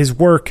his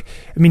work,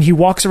 I mean, he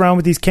walks around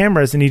with these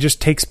cameras and he just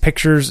takes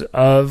pictures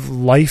of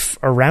life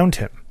around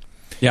him.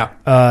 Yeah.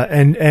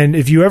 And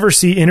if you ever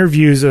see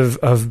interviews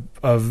of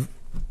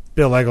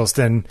Bill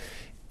Eggleston,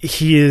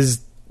 he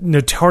is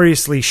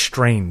notoriously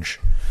strange.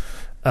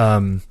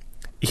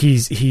 He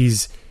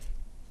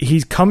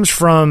comes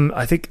from,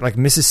 I think, like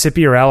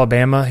Mississippi or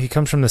Alabama. He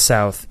comes from the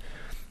South.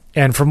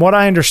 And from what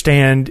I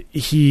understand,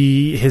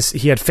 he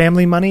had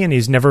family money and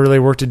he's never really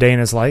worked a day in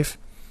his life.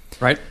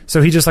 Right.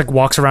 So he just like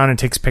walks around and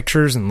takes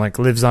pictures and like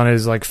lives on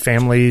his like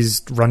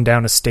family's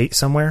rundown estate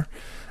somewhere.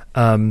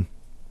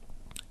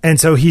 And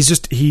so he's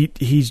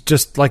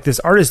just like this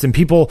artist, and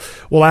people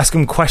will ask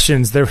him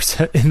questions. There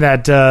was in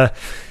that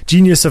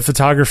Genius of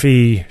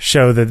Photography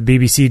show that the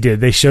BBC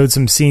did, they showed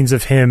some scenes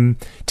of him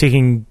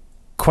taking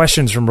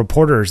questions from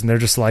reporters, and they're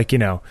just like,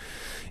 do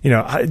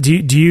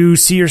you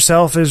see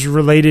yourself as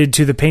related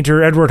to the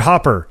painter Edward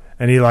Hopper?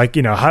 And he like,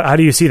 how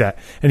do you see that?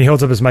 And he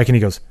holds up his mic and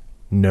he goes,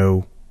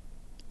 no.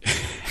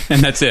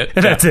 And that's it.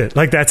 And that's it.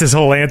 Like, that's his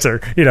whole answer,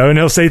 and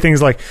he'll say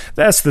things like,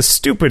 that's the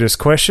stupidest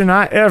question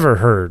I ever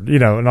heard,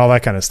 and all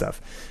that kind of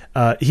stuff.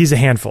 He's a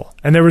handful.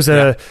 And there's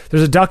a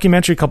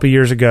documentary a couple of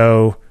years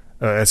ago,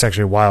 it's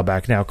actually a while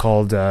back now,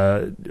 called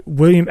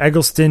William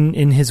Eggleston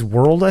in His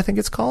World, I think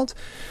it's called,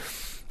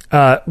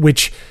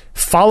 which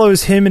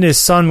follows him and his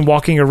son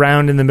walking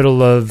around in the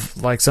middle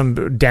of like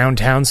some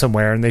downtown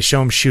somewhere, and they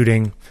show him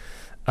shooting,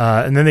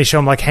 and then they show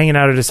him like hanging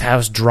out at his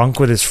house drunk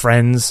with his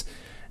friends,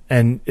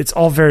 and it's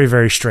all very,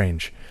 very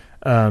strange.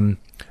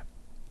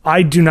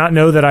 I do not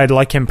know that I'd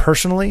like him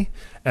personally,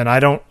 and I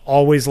don't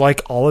always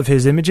like all of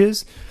his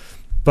images,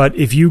 but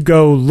if you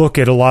go look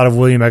at a lot of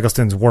William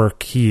Eggleston's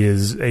work,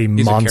 he's a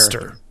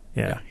monster.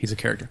 Yeah, he's a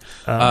character.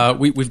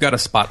 We've got a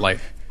spotlight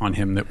on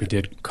him that we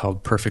did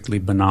called Perfectly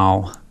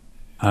Banal,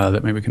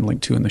 that maybe we can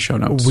link to in the show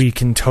notes. We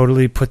can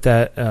totally put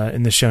that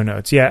in the show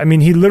notes. Yeah, I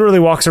mean, he literally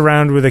walks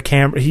around with a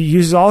camera. He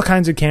uses all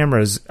kinds of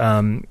cameras,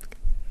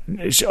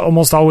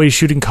 almost always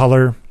shooting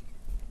color.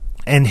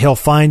 And he'll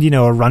find,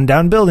 a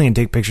rundown building and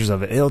take pictures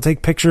of it. He'll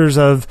take pictures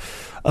of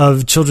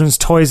children's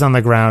toys on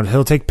the ground.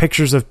 He'll take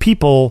pictures of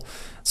people,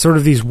 sort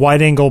of these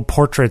wide-angle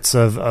portraits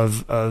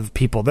of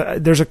people.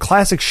 There's a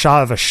classic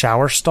shot of a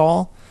shower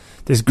stall,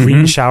 this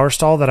green shower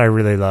stall that I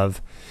really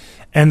love.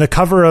 And the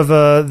cover of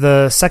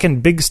the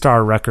second Big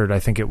Star record, I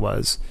think it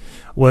was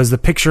the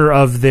picture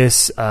of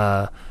this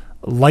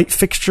light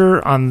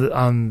fixture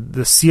on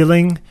the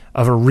ceiling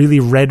of a really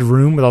red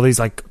room with all these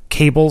like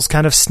cables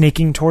kind of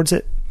snaking towards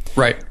it.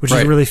 Right, which is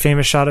a really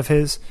famous shot of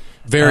his.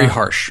 Very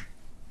harsh.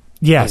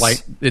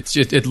 Yes,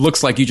 it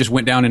looks like you just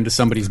went down into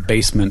somebody's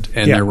basement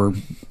and there were,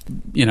 bare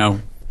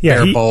bulbs. He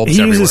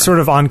everywhere. uses sort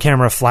of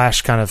on-camera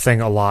flash kind of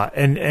thing a lot,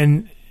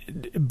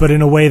 but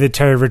in a way that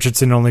Terry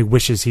Richardson only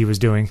wishes he was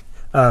doing.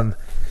 The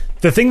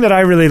thing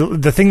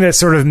that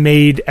sort of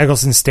made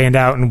Eggleston stand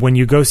out, and when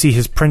you go see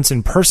his prints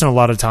in person a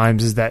lot of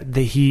times, is that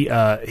he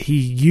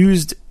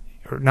used,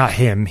 or not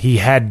him, he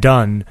had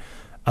done.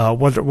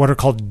 What are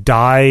called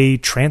dye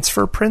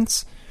transfer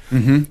prints.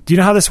 Mm-hmm. Do you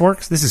know how this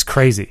works? This is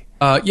crazy.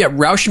 Yeah,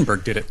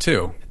 Rauschenberg did it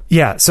too.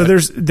 Yeah, so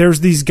there's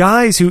these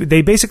guys who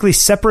they basically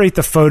separate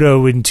the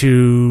photo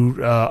into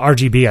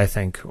RGB, I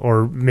think,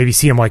 or maybe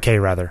CMYK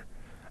rather,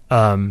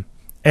 and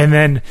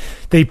then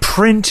they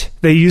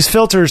use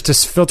filters to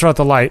filter out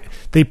the light.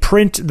 They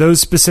print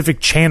those specific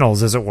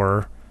channels, as it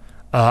were,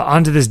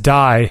 onto this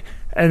dye.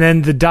 And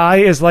then the dye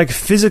is like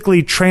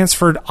physically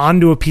transferred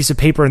onto a piece of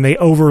paper, and they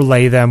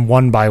overlay them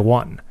one by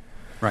one.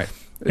 Right.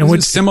 And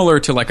it's similar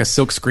to like a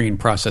silkscreen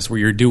process where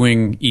you're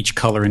doing each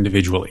color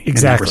individually.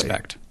 Exactly. In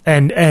that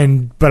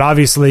respect. But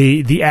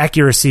obviously the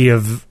accuracy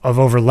of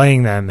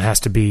overlaying them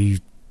has to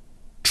be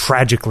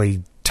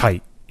tragically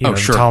tight. Oh,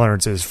 sure. The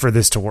tolerances for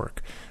this to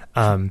work.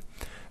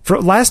 For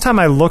last time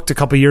I looked a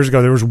couple years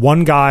ago, there was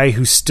one guy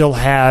who still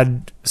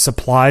had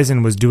supplies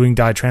and was doing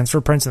dye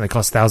transfer prints, and they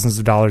cost thousands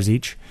of dollars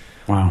each.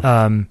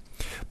 Wow.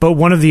 But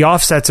one of the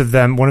offsets of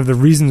them, one of the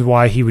reasons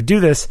why he would do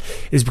this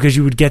is because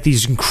you would get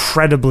these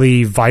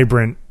incredibly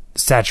vibrant,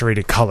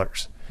 saturated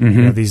colors.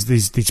 Mm-hmm.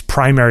 These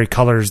primary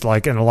colors,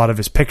 like in a lot of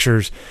his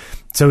pictures.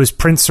 So his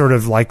prints sort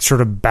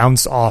of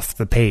bounce off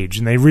the page,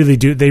 and they really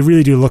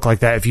do look like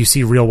that if you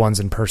see real ones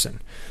in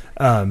person.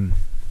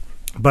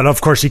 But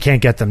of course you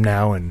can't get them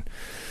now, and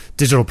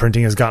digital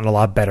printing has gotten a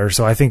lot better.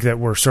 So I think that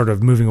we're sort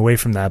of moving away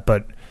from that.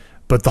 But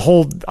the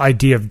whole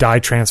idea of dye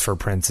transfer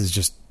prints is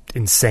just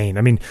insane.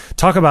 I mean,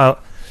 talk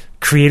about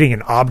creating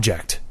an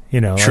object,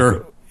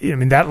 Sure. I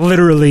mean, that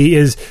literally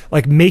is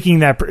like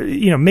making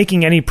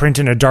any print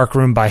in a dark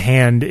room by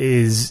hand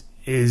is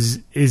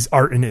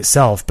art in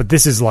itself, but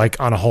this is like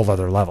on a whole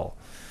other level.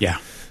 Yeah.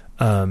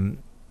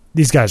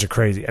 These guys are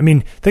crazy. I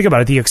mean, think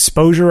about it. The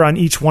exposure on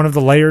each one of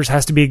the layers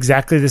has to be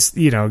exactly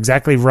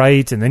exactly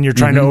right. And then you're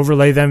trying to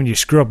overlay them, and you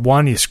screw up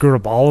one, you screw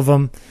up all of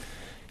them.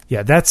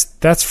 Yeah.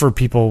 That's for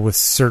people with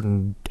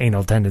certain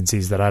anal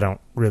tendencies that I don't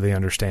really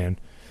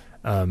understand.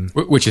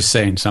 Which is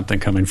saying something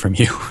coming from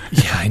you.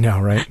 Yeah, I know,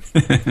 right?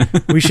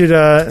 We should,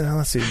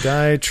 let's see,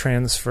 dye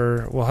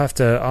transfer. I'm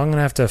going to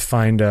have to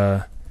find,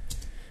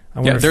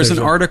 there's an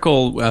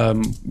article,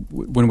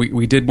 when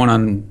we did one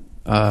on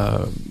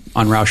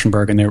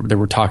Rauschenberg, and they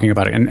were talking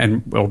about it.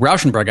 And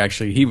Rauschenberg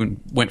actually, he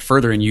even went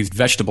further and used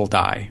vegetable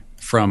dye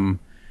from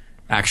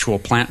actual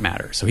plant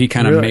matter. So he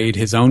kind of made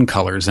his own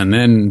colors and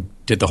then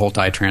did the whole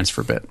dye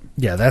transfer bit.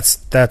 Yeah,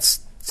 that's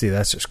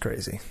just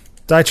crazy.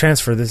 Dye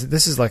transfer,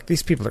 this is like,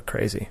 these people are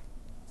crazy,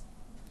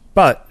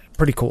 but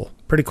pretty cool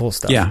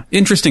stuff. Yeah,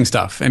 interesting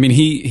stuff. I mean,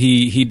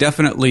 he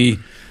definitely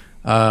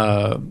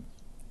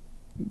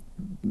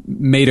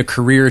made a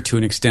career to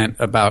an extent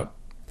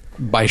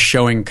by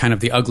showing kind of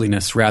the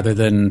ugliness rather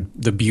than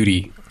the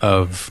beauty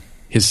of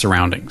his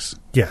surroundings.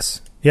 Yes.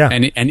 Yeah.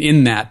 And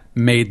in that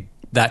made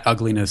that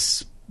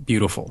ugliness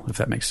beautiful, if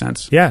that makes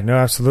sense. Yeah, no,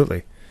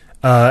 absolutely.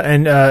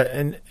 And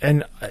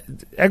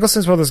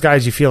Eggleston's one of those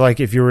guys you feel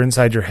like if you were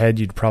inside your head,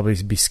 you'd probably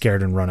be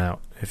scared and run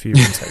out if you were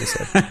inside his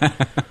head.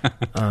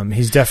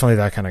 He's definitely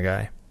that kind of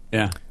guy.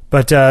 Yeah.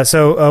 But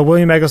so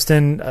William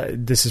Eggleston,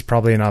 this is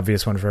probably an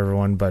obvious one for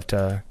everyone, but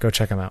go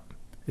check him out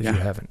if you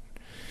haven't.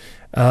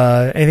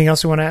 Anything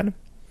else you want to add?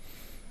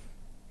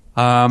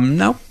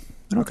 No,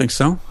 I don't think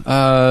so.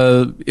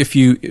 Sure. If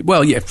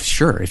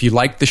you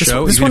like the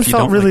show, this one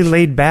felt really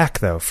laid back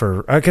though.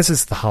 I guess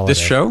it's the holiday. This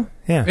show,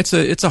 yeah,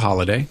 it's a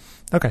holiday.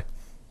 Okay,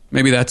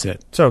 maybe that's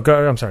it. So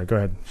I'm sorry. Go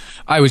ahead.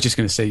 I was just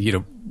going to say,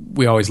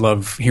 we always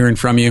love hearing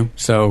from you.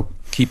 So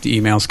keep the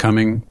emails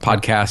coming.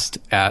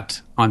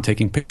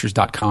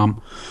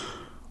 podcast@ontakingpictures.com,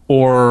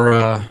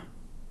 or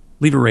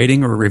leave a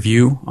rating or a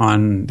review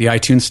on the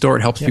iTunes store.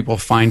 It helps people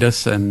find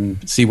us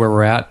and see where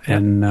we're at. Yep.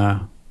 And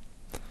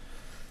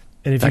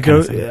if you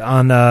go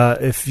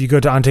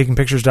to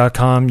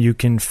ontakingpictures.com, you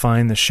can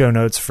find the show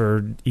notes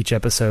for each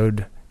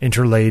episode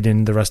interlaid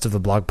in the rest of the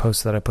blog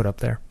posts that I put up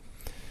there.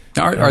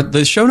 Are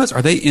the show notes,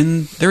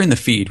 they're in the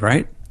feed,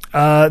 right?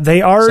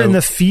 They are in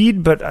the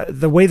feed, but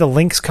the way the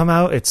links come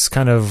out, it's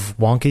kind of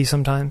wonky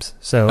sometimes.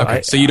 So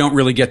okay. So you don't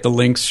really get the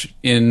links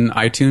in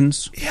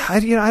iTunes?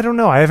 Yeah, I don't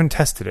know. I haven't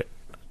tested it.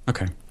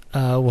 Okay.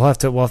 We'll have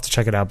to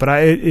check it out.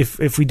 But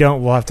if we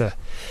don't, we'll have to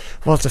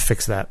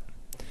fix that.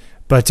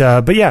 But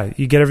yeah,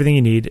 you get everything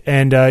you need,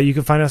 and you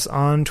can find us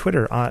on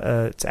Twitter.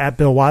 It's at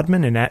Bill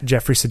Wadman and at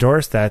Jeffrey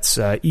Sidoris. That's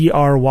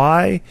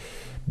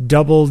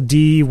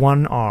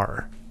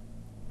ERYDD1R.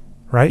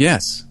 Right?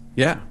 Yes.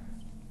 Yeah.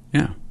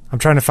 Yeah. I'm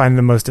trying to find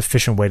the most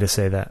efficient way to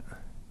say that.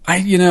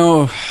 I've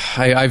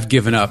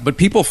given up, but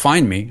people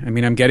find me. I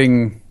mean, I'm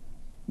getting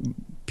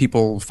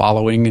people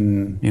following,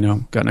 and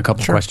gotten a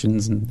couple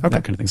questions and that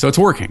kind of thing. So it's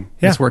working.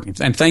 Yeah. It's working.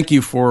 And thank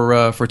you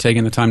for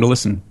taking the time to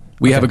listen.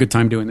 We have a good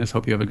time doing this.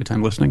 Hope you have a good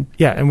time listening.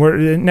 Yeah,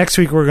 and next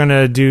week we're going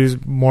to do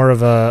more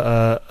of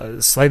a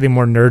slightly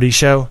more nerdy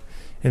show,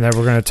 in that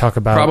we're going to talk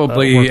about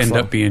probably end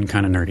up being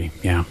kind of nerdy.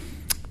 Yeah,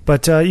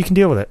 but you can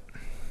deal with it.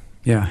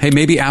 Yeah. Hey,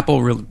 maybe Apple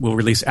will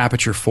release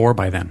Aperture 4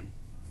 by then.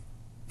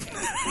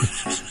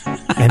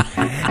 and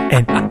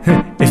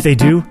if they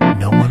do,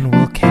 no one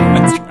will care.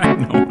 That's right.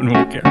 No one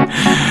will care.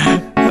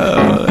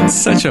 That's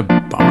such a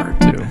bummer,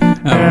 too.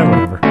 Yeah,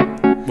 whatever.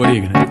 What are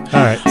you going to do?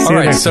 All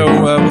right. So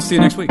we'll see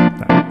you next week.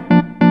 Bye.